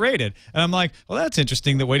Not Yet Rated. And I'm like, well, that's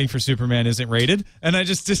interesting that Waiting for Superman isn't rated. And I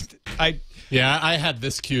Yeah, I had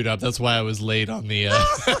this queued up. That's why I was late on the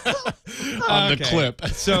the clip.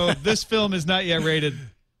 So This Film Is Not Yet Rated.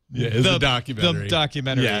 Yeah, it's a documentary. The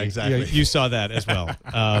documentary. Yeah, exactly. You saw that as well.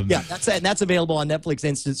 Yeah, that's available on Netflix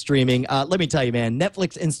Instant Streaming. Let me tell you, man,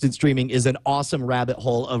 Netflix Instant Streaming is an awesome rabbit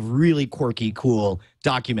hole of really quirky, cool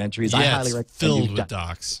documentaries. I highly recommend filled with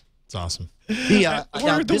docs. It's awesome.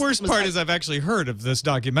 The worst part is I've actually heard of this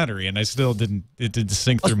documentary, and I still didn't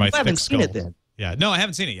sink through my thick skull. You haven't seen it then? Yeah, no, I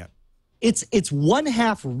haven't seen it yet. It's one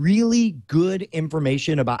half really good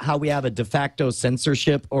information about how we have a de facto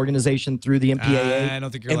censorship organization through the MPAA. I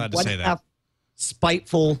don't think you're allowed to say that. Half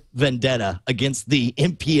spiteful vendetta against the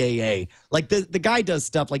MPAA. Like the guy does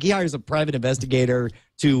stuff like he hires a private investigator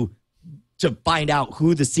to find out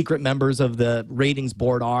who the secret members of the ratings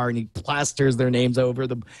board are, and he plasters their names over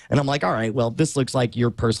them. And I'm like, all right, well, this looks like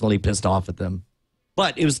you're personally pissed off at them.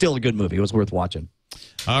 But it was still a good movie. It was worth watching.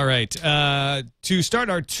 All right. To start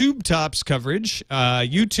our Tube Tops coverage,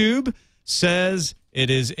 YouTube says it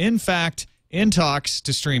is, in fact, in talks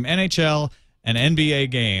to stream NHL and NBA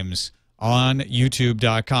games on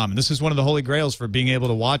YouTube.com. And this is one of the holy grails for being able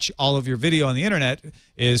to watch all of your video on the internet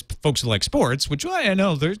is folks who like sports, which I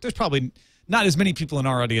know there's probably not as many people in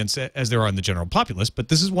our audience as there are in the general populace, but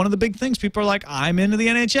this is one of the big things. People are like, I'm into the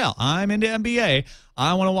NHL. I'm into NBA.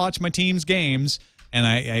 I want to watch my team's games, and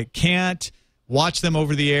I can't watch them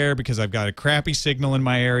over the air because I've got a crappy signal in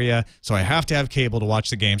my area, so I have to have cable to watch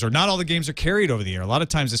the games. Or not all the games are carried over the air. A lot of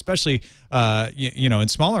times, especially in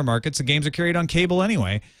smaller markets, the games are carried on cable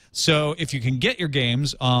anyway. So if you can get your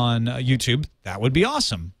games on YouTube, that would be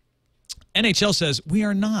awesome. NHL says we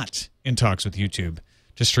are not in talks with YouTube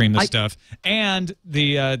to stream this stuff. And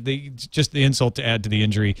just the insult to add to the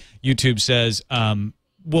injury, YouTube says,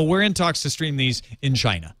 well, we're in talks to stream these in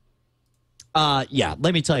China. Yeah,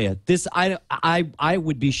 let me tell you, this I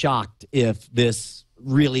would be shocked if this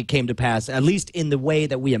really came to pass, at least in the way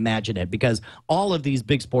that we imagine it, because all of these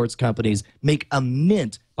big sports companies make a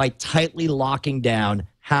mint by tightly locking down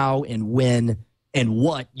how and when and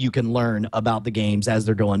what you can learn about the games as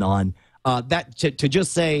they're going on. That to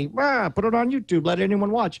just say, put it on YouTube, let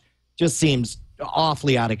anyone watch, just seems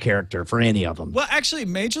awfully out of character for any of them. Well, actually,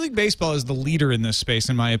 Major League Baseball is the leader in this space,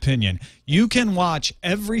 in my opinion. You can watch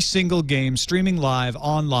every single game streaming live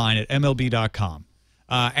online at MLB.com.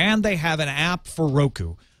 And they have an app for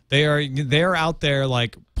Roku They're out there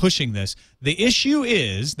like pushing this. The issue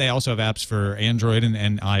is they also have apps for Android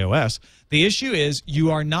and iOS. The issue is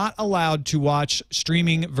you are not allowed to watch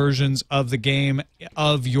streaming versions of the game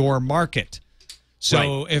of your market.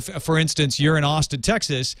 So if, for instance, you're in Austin,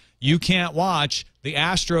 Texas, you can't watch the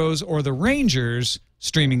Astros or the Rangers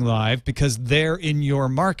streaming live because they're in your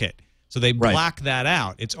market. So they black that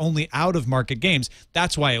out. It's only out-of-market games.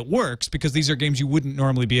 That's why it works, because these are games you wouldn't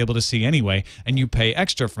normally be able to see anyway, and you pay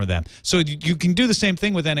extra for them. So you can do the same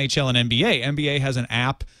thing with NHL and NBA. NBA has an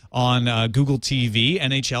app on Google TV.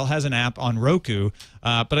 NHL has an app on Roku.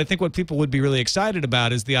 But I think what people would be really excited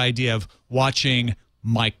about is the idea of watching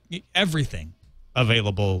everything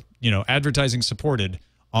available, advertising supported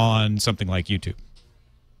on something like YouTube.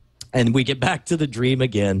 And we get back to the dream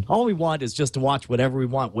again. All we want is just to watch whatever we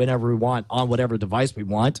want, whenever we want, on whatever device we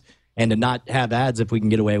want, and to not have ads if we can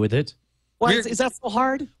get away with it. Well, is that so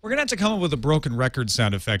hard? We're going to have to come up with a broken record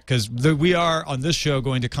sound effect, because we are, on this show,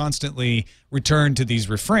 going to constantly return to these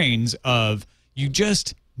refrains of you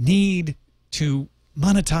just need to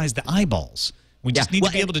monetize the eyeballs. We just need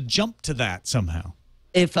to be able to jump to that somehow.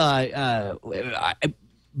 If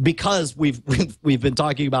because we've been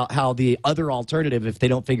talking about how the other alternative, if they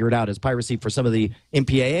don't figure it out, is piracy for some of the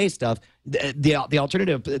MPAA stuff. The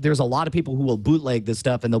alternative, there's a lot of people who will bootleg this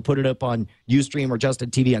stuff and they'll put it up on Ustream or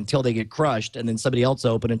Justin TV until they get crushed, and then somebody else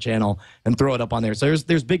will open a channel and throw it up on there. So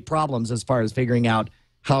there's big problems as far as figuring out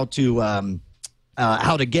how to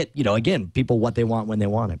get, again, people what they want when they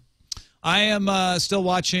want it. I am still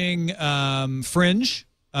watching Fringe.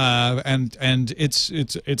 And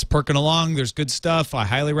it's perking along. There's good stuff. I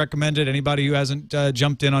highly recommend it. Anybody who hasn't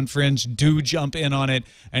jumped in on Fringe, do jump in on it.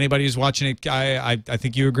 Anybody who's watching it, I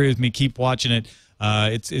think you agree with me. Keep watching it.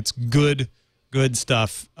 It's good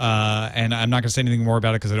stuff. And I'm not going to say anything more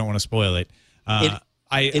about it because I don't want to spoil it.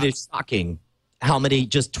 It is shocking how many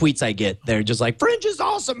just tweets I get. They're just like, Fringe is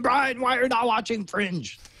awesome, Brian. Why are you not watching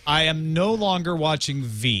Fringe? I am no longer watching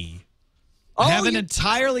V. I haven't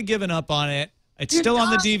entirely given up on it. It's still on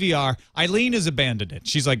the DVR. Eileen has abandoned it.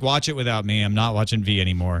 She's like, watch it without me. I'm not watching V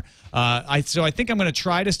anymore. So I think I'm going to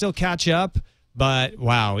try to still catch up. But,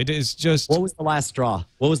 wow, it is just... What was the last straw?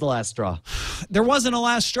 There wasn't a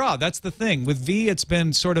last straw. That's the thing. With V, it's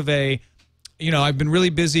been sort of a... I've been really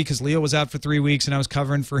busy because Leo was out for 3 weeks and I was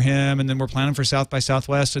covering for him, and then we're planning for South by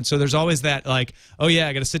Southwest. And so there's always that, like, oh, yeah,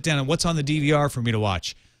 I got to sit down and what's on the DVR for me to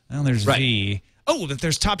watch? Well, there's V. Oh,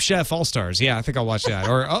 there's Top Chef All-Stars. Yeah, I think I'll watch that.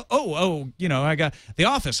 Or, I got The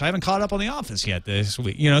Office. I haven't caught up on The Office yet this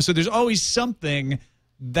week. So there's always something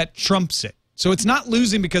that trumps it. So it's not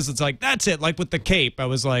losing because it's like, that's it. Like with The Cape, I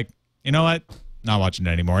was like, you know what? Not watching it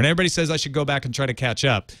anymore. And everybody says I should go back and try to catch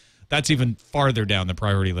up. That's even farther down the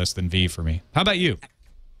priority list than V for me. How about you?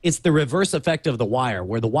 It's the reverse effect of The Wire,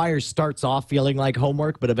 where The Wire starts off feeling like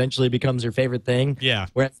homework, but eventually becomes your favorite thing. Yeah.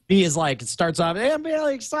 Whereas V is like, it starts off, hey, I'm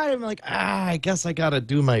really excited. I'm like, I guess I got to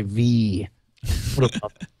do my V.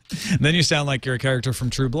 And then you sound like you're a character from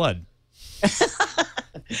True Blood.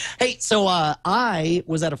 Hey, so I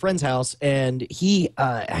was at a friend's house, and he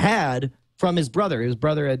had from his brother. His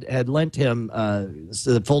brother had lent him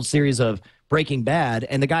the full series of Breaking Bad,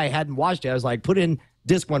 and the guy hadn't watched it. I was like, put in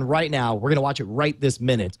disc one right now. We're going to watch it right this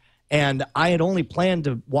minute. And I had only planned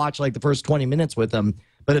to watch like the first 20 minutes with him,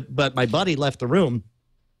 but my buddy left the room.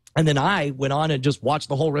 And then I went on and just watched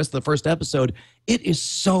the whole rest of the first episode. It is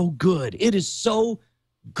so good. It is so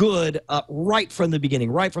good right from the beginning,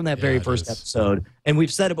 right from that very first episode. And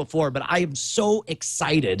we've said it before, but I am so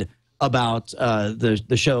excited about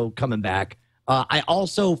the show coming back. I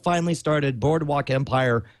also finally started Boardwalk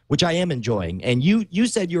Empire, which I am enjoying. And you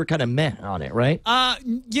said you were kind of meh on it, right?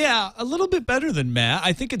 Yeah, a little bit better than meh.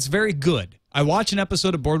 I think it's very good. I watch an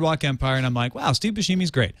episode of Boardwalk Empire, and I'm like, wow, Steve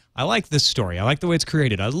Buscemi's great. I like this story. I like the way it's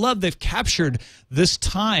created. I love they've captured this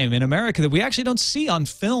time in America that we actually don't see on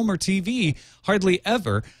film or TV hardly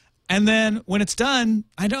ever. And then when it's done,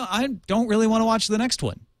 I don't really want to watch the next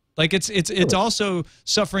one. Like it's also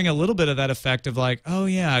suffering a little bit of that effect of like, oh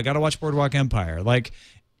yeah, I got to watch Boardwalk Empire. Like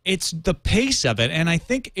it's the pace of it, and I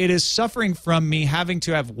think it is suffering from me having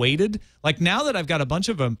to have waited. Like now that I've got a bunch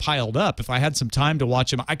of them piled up, if I had some time to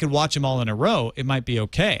watch them, I could watch them all in a row. It might be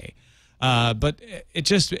okay, but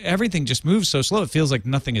everything just moves so slow. It feels like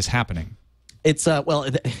nothing is happening. It's well,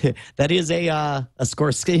 that is a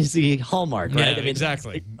Scorsese hallmark, right? Yeah, I mean,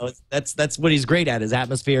 exactly. That's what he's great at, is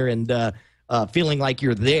atmosphere and feeling like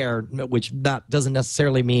you're there, which doesn't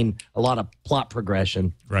necessarily mean a lot of plot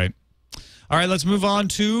progression. Right. All right, let's move on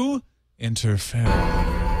to Interferon.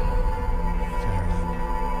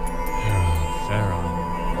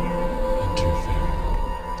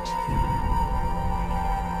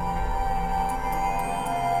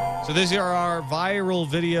 So these are our viral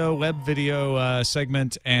video, web video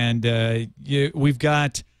segment, and we've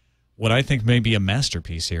got what I think may be a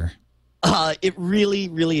masterpiece here. It really,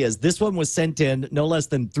 really is. This one was sent in no less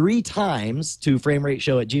than 3 times to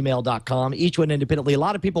framerateshow@gmail.com, each one independently. A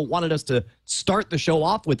lot of people wanted us to start the show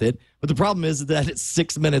off with it, but the problem is that it's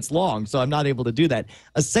 6 minutes long, so I'm not able to do that.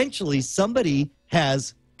 Essentially, somebody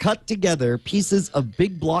has cut together pieces of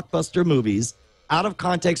big blockbuster movies, out of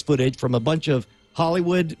context footage from a bunch of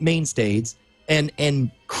Hollywood mainstays,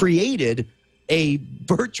 and created a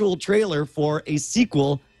virtual trailer for a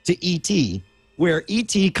sequel to E.T., where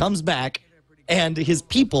E.T. comes back and his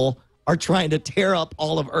people are trying to tear up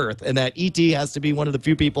all of Earth, and that E.T. has to be one of the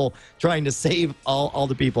few people trying to save all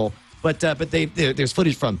the people. But there's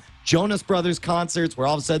footage from Jonas Brothers concerts where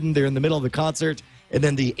all of a sudden they're in the middle of the concert, and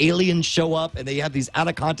then the aliens show up, and they have these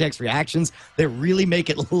out-of-context reactions that really make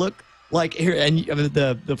it look like here. And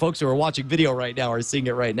the folks who are watching video right now are seeing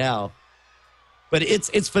it right now. But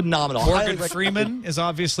it's phenomenal. Morgan Freeman is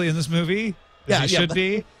obviously in this movie. He should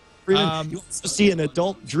be. You also see an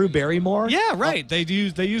adult Drew Barrymore. Yeah, right. They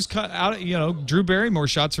use cut out, Drew Barrymore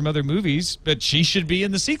shots from other movies, but she should be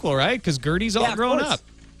in the sequel, right? Because Gertie's all grown up.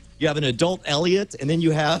 You have an adult Elliot, and then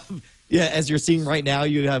you have, as you're seeing right now,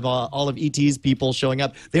 you have all of E.T.'s people showing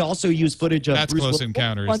up. They also use footage of That's Bruce Close Willis.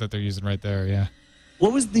 Encounters that they're using right there. Yeah.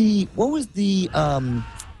 What was the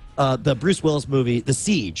Bruce Willis movie, The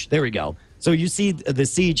Siege? There we go. So you see The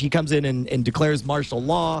Siege. He comes in and declares martial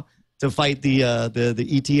law to fight the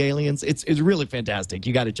ET aliens. It's really fantastic.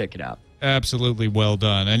 You got to check it out. Absolutely well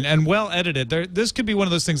done and well edited. This could be one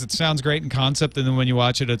of those things that sounds great in concept, and then when you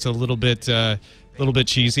watch it, it's a little bit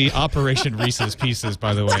cheesy. Operation Reese's Pieces,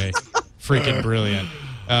 by the way, freaking brilliant.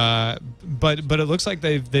 But it looks like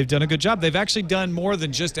they've done a good job. They've actually done more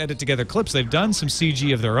than just edit together clips. They've done some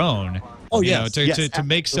CG of their own. Oh, yes. To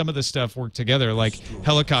make some of the stuff work together, like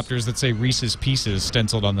helicopters that say Reese's Pieces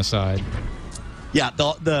stenciled on the side. Yeah,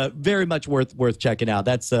 the very much worth checking out.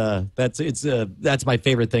 That's my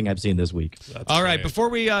favorite thing I've seen this week. All right, before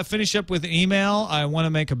we finish up with email, I want to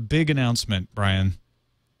make a big announcement, Brian.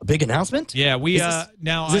 A big announcement? Yeah, we is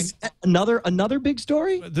this another big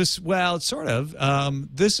story? Sort of.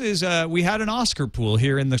 This is we had an Oscar pool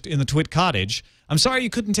here in the Twit Cottage. I'm sorry you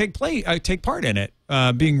couldn't take part in it,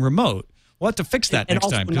 being remote. We'll have to fix that next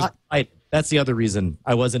time. That's the other reason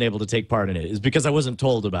I wasn't able to take part in it, is because I wasn't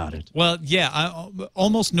told about it. Well, yeah,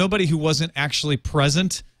 almost nobody who wasn't actually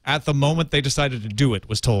present at the moment they decided to do it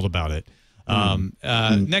was told about it.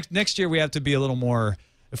 Next year we have to be a little more.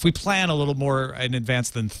 If we plan a little more in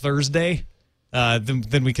advance than Thursday,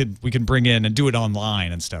 then we can bring in and do it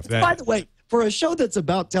online and stuff. By the way, for a show that's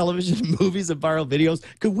about television, movies, and viral videos,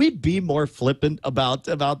 could we be more flippant about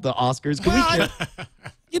the Oscars?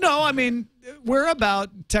 I mean, we're about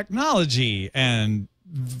technology and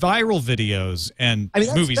viral videos and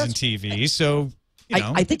movies and TV. So,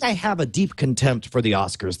 I think I have a deep contempt for the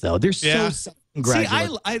Oscars, though. They're so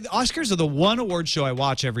congratulations. See, Oscars are the one award show I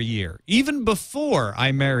watch every year. Even before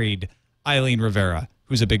I married Eileen Rivera,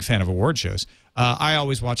 who's a big fan of award shows, I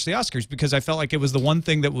always watched the Oscars because I felt like it was the one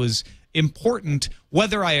thing that was important,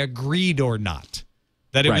 whether I agreed or not.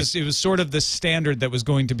 That it was sort of the standard that was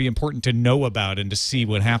going to be important to know about and to see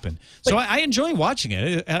what happened. So I enjoy watching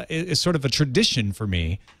it. It's sort of a tradition for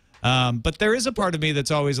me. But there is a part of me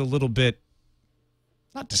that's always a little bit,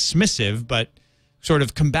 not dismissive, but sort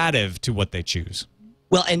of combative to what they choose.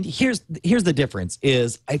 Well, and here's the difference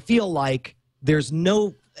is I feel like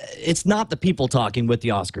it's not the people talking with the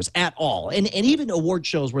Oscars at all. And even award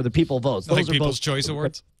shows where the people vote. Like People's Choice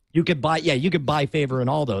Awards? You could buy favor in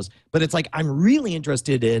all those, but it's like I'm really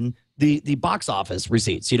interested in the box office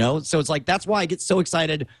receipts, So it's like that's why I get so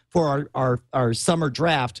excited for our summer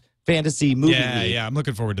draft fantasy movie. Yeah, I'm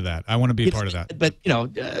looking forward to that. I want to be a part of that. But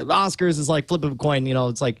Oscars is like flip of a coin.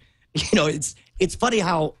 It's like it's funny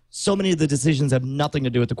how so many of the decisions have nothing to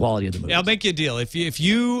do with the quality of the movie. Yeah, I'll make you a deal. If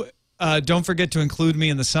you don't forget to include me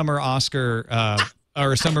in the summer Oscar.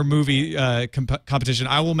 Or summer movie competition,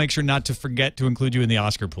 I will make sure not to forget to include you in the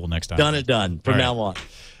Oscar pool next time. Done from now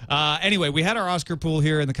on. Anyway, we had our Oscar pool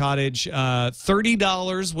here in the cottage.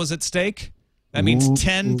 $30 was at stake. That means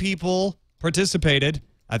 10 people participated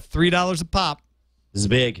at $3 a pop. This is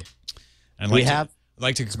big. And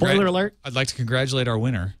spoiler alert. I'd like to congratulate our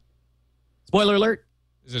winner. Spoiler alert.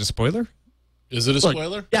 Is it a spoiler? Is it a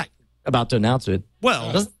spoiler? Yeah, about to announce it.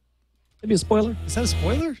 Well. Maybe a spoiler? Is that a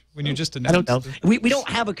spoiler? When you just announced? I don't know. We don't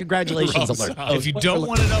have a congratulations alert. If you don't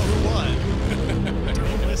want to know who won,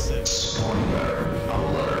 don't listen.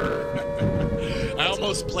 I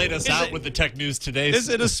almost played us out with the Tech News Today. Is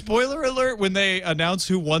it a spoiler alert when they announce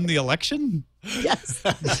who won the election? Yes.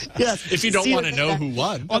 Yes. If you don't want to know who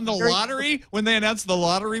won. On the lottery, when they announced the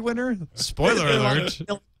lottery winner, spoiler alert.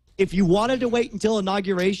 If you wanted to wait until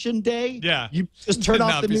Inauguration Day, Yeah. you just turn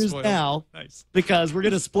off Not the be news spoiled. now Nice. because we're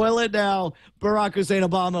going to spoil it now. Barack Hussein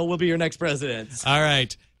Obama will be your next president. All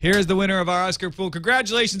right. Here's the winner of our Oscar pool.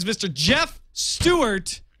 Congratulations, Mr. Jeff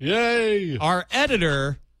Stewart. Yay! Our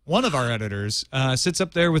editor, one of our editors, sits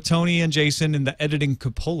up there with Tony and Jason in the editing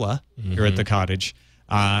cupola here at the cottage.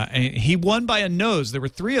 And he won by a nose. There were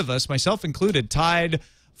 3 of us, myself included, tied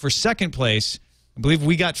for second place. I believe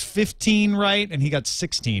we got 15 right, and he got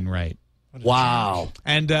 16 right. Wow.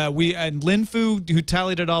 And Lin Fu, who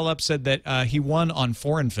tallied it all up, said that he won on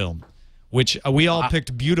foreign film, which we all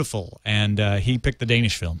picked Beautiful, and he picked the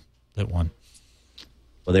Danish film that won.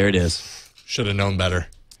 Well, there it is. Should have known better.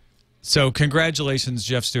 So congratulations,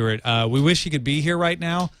 Jeff Stewart. We wish he could be here right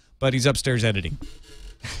now, but he's upstairs editing.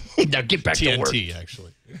 Now get back to work. TNT,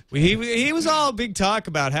 actually. He was all big talk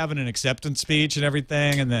about having an acceptance speech and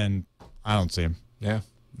everything, and then I don't see him. Yeah.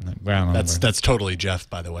 Well, I don't know. That's totally Jeff,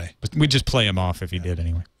 by the way. We just play him off if he did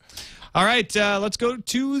anyway. All right, let's go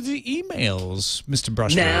to the emails, Mr.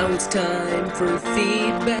 Brushwood. Now it's time for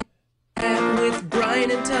feedback with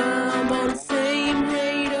Brian and Tom on Flame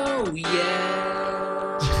Radio.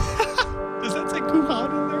 Yeah. Does that say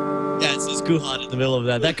Kuhan in there? Yeah, it says Kuhan in the middle of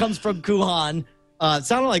that. That comes from Kuhan. It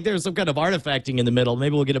sounded like there was some kind of artifacting in the middle.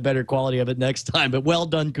 Maybe we'll get a better quality of it next time. But well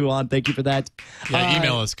done, Kuhan. Thank you for that. Yeah,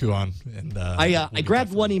 email us, Kuan. And I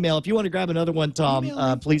grabbed one email. If you want to grab another one,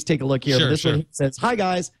 Tom, please take a look here. Sure, This sure. one says, "Hi,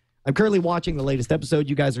 guys. I'm currently watching the latest episode.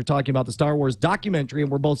 You guys are talking about the Star Wars documentary,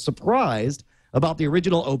 and we're both surprised about the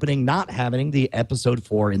original opening not having the episode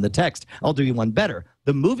 4 in the text. I'll do you one better.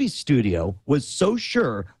 The movie studio was so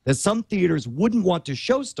sure that some theaters wouldn't want to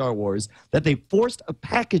show Star Wars that they forced a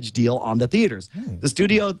package deal on the theaters. The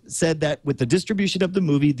studio said that with the distribution of the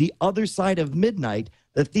movie The Other Side of Midnight,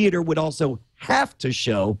 the theater would also have to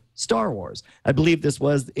show Star Wars. I believe this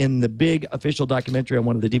was in the big official documentary on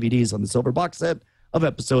one of the DVDs on the silver box set of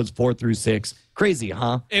episodes 4 through 6. Crazy,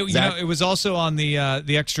 huh? It was also on the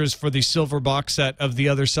extras for the silver box set of The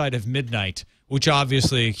Other Side of Midnight, which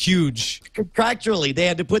obviously huge. Contractually, they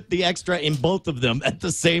had to put the extra in both of them at the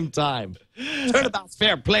same time. Turnabout's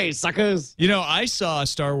fair play, suckers. You know, I saw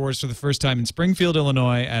Star Wars for the first time in Springfield,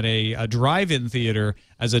 Illinois, at a drive-in theater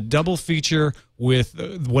as a double feature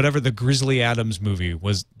with whatever the Grizzly Adams movie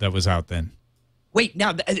was that was out then. Wait,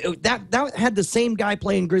 now that had the same guy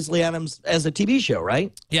playing Grizzly Adams as a TV show,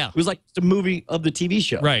 right? Yeah. It was like the movie of the TV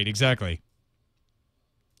show. Right, exactly.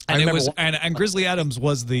 And it was and Grizzly Adams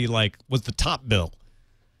was the top bill.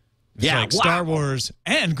 It's Yeah, like wow. Star Wars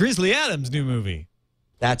and Grizzly Adams new movie.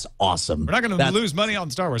 That's awesome. We're not going to lose money on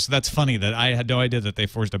Star Wars, so that's funny that I had no idea that they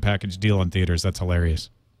forced a package deal on theaters. That's hilarious.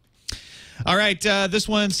 All right, this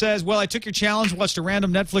one says, well, I took your challenge, watched a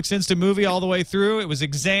random Netflix instant movie all the way through. It was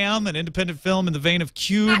Exam, an independent film in the vein of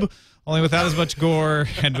Cube, only without as much gore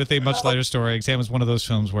and with a much lighter story. Exam was one of those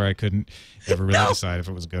films where I couldn't ever really decide if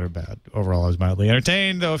it was good or bad. Overall, I was mildly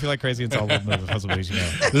entertained, though if you like crazy and solid movies, you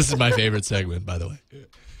know. This is my favorite segment, by the way.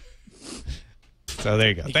 So there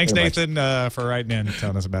you go. Thanks, Nathan, for writing in and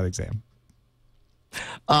telling us about Exam.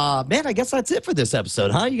 Man, I guess that's it for this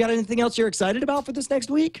episode, huh? You got anything else you're excited about for this next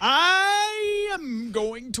week? I am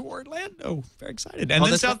going to Orlando. Very excited. And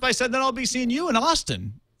then that's South by Southern, then I'll be seeing you in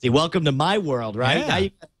Austin. See, welcome to my world, right? Yeah. Now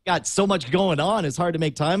you got so much going on, it's hard to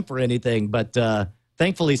make time for anything. But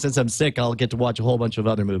thankfully, since I'm sick, I'll get to watch a whole bunch of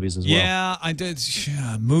other movies as well. Yeah, I did.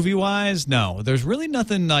 Movie-wise, no. There's really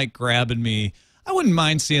nothing like grabbing me. I wouldn't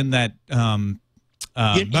mind seeing that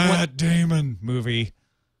Matt Damon movie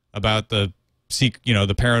about the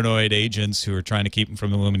paranoid agents who are trying to keep him from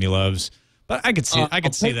the woman he loves. But I could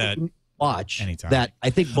see that. Watch anytime. that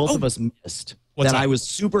I think both of us missed. What's that that? I was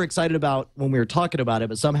super excited about when we were talking about it,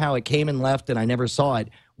 but somehow it came and left, and I never saw it.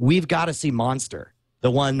 We've got to see Monster,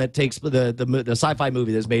 the one that takes the sci-fi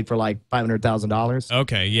movie that's made for like $500,000.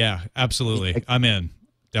 Okay, yeah, absolutely. I'm in.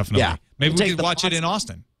 Definitely. Yeah. Maybe Take we could the watch it in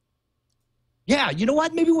Monster. Austin. Yeah, you know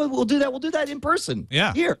what? Maybe we'll do that. We'll do that in person.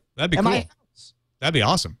 Yeah. Here. That'd be at cool. my house. That'd be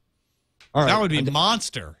awesome. All right. That would be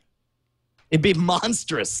Monster. It'd be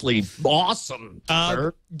monstrously awesome,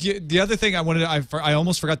 sir. The other thing I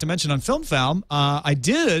almost forgot to mention on Film Found, I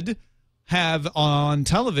did have on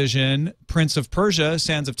television Prince of Persia: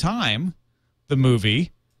 Sands of Time, the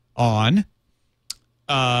movie on.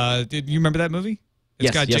 Did you remember that movie? It's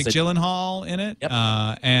Yes, got yes, Jake Gyllenhaal in it, Yep.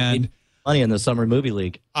 and Money in the Summer Movie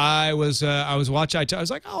League. I was watching. I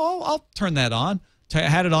was like, oh, I'll turn that on. I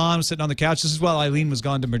had it on, sitting on the couch. This is while Eileen was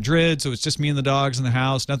gone to Madrid, so it's just me and the dogs in the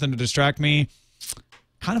house, nothing to distract me.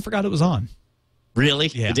 Kind of forgot it was on. Really?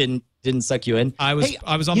 Yeah. It didn't suck you in? I was Hey,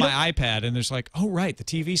 on you my iPad, and there's like, oh, right, the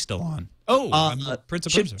TV's still on. Oh, I'm Prince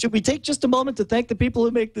of Persia. Should we take just a moment to thank the people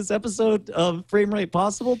who make this episode of Frame Rate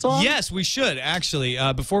possible, Tom? Yes, we should, actually.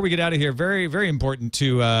 Before we get out of here, very, very important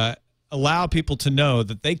to allow people to know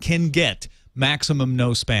that they can get maximum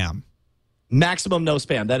no spam. Maximum no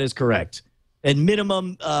spam. That is correct. And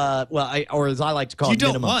minimum, or as I like to call You it,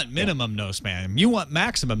 don't want minimum no spam. You want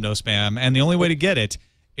maximum no spam, and the only way to get it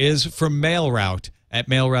is from MailRoute at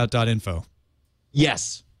mailroute.info.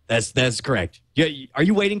 Yes, that's correct. Are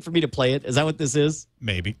you waiting for me to play it? Is that what this is?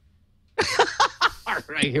 Maybe. All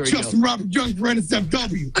right, here we Justin go. Robert Young, Brandon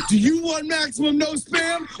FW. Do you want maximum no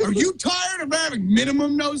spam? Are you tired of having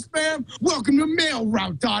minimum no spam? Welcome to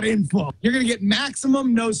mailroute.info. You're going to get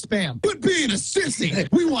maximum no spam. Quit being a sissy.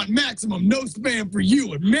 We want maximum no spam for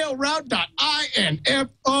you at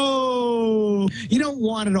mailroute.info. You don't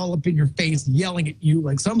want it all up in your face yelling at you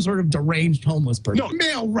like some sort of deranged homeless person. No,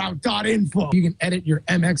 mailroute.info. You can edit your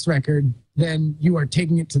MX record, then you are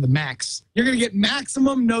taking it to the max. You're going to get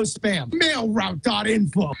maximum no spam.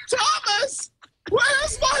 Mailroute.info. Thomas,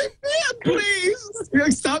 where's my fan, please? You're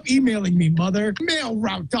like, stop emailing me, mother.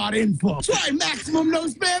 Mailroute.info. Try maximum no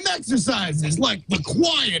spam exercises like the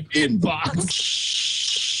quiet inbox.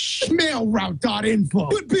 Mailroute.info.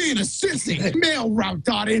 Quit being a sissy.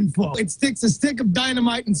 Mailroute.info. It sticks a stick of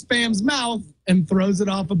dynamite in spam's mouth and throws it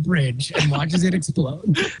off a bridge and watches it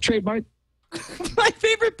explode. Trademark. My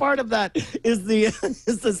favorite part of that is the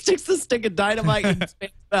sticks the stick of dynamite in his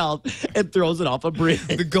mouth and throws it off a bridge.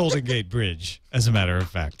 The Golden Gate Bridge, as a matter of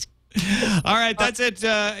fact. All right, that's it.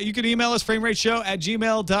 You can email us,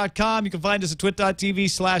 framerateshow@gmail.com. You can find us at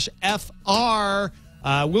twit.tv/FR.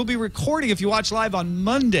 We'll be recording, if you watch live, on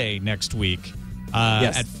Monday next week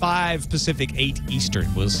at 5 Pacific, 8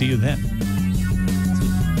 Eastern. We'll see you then.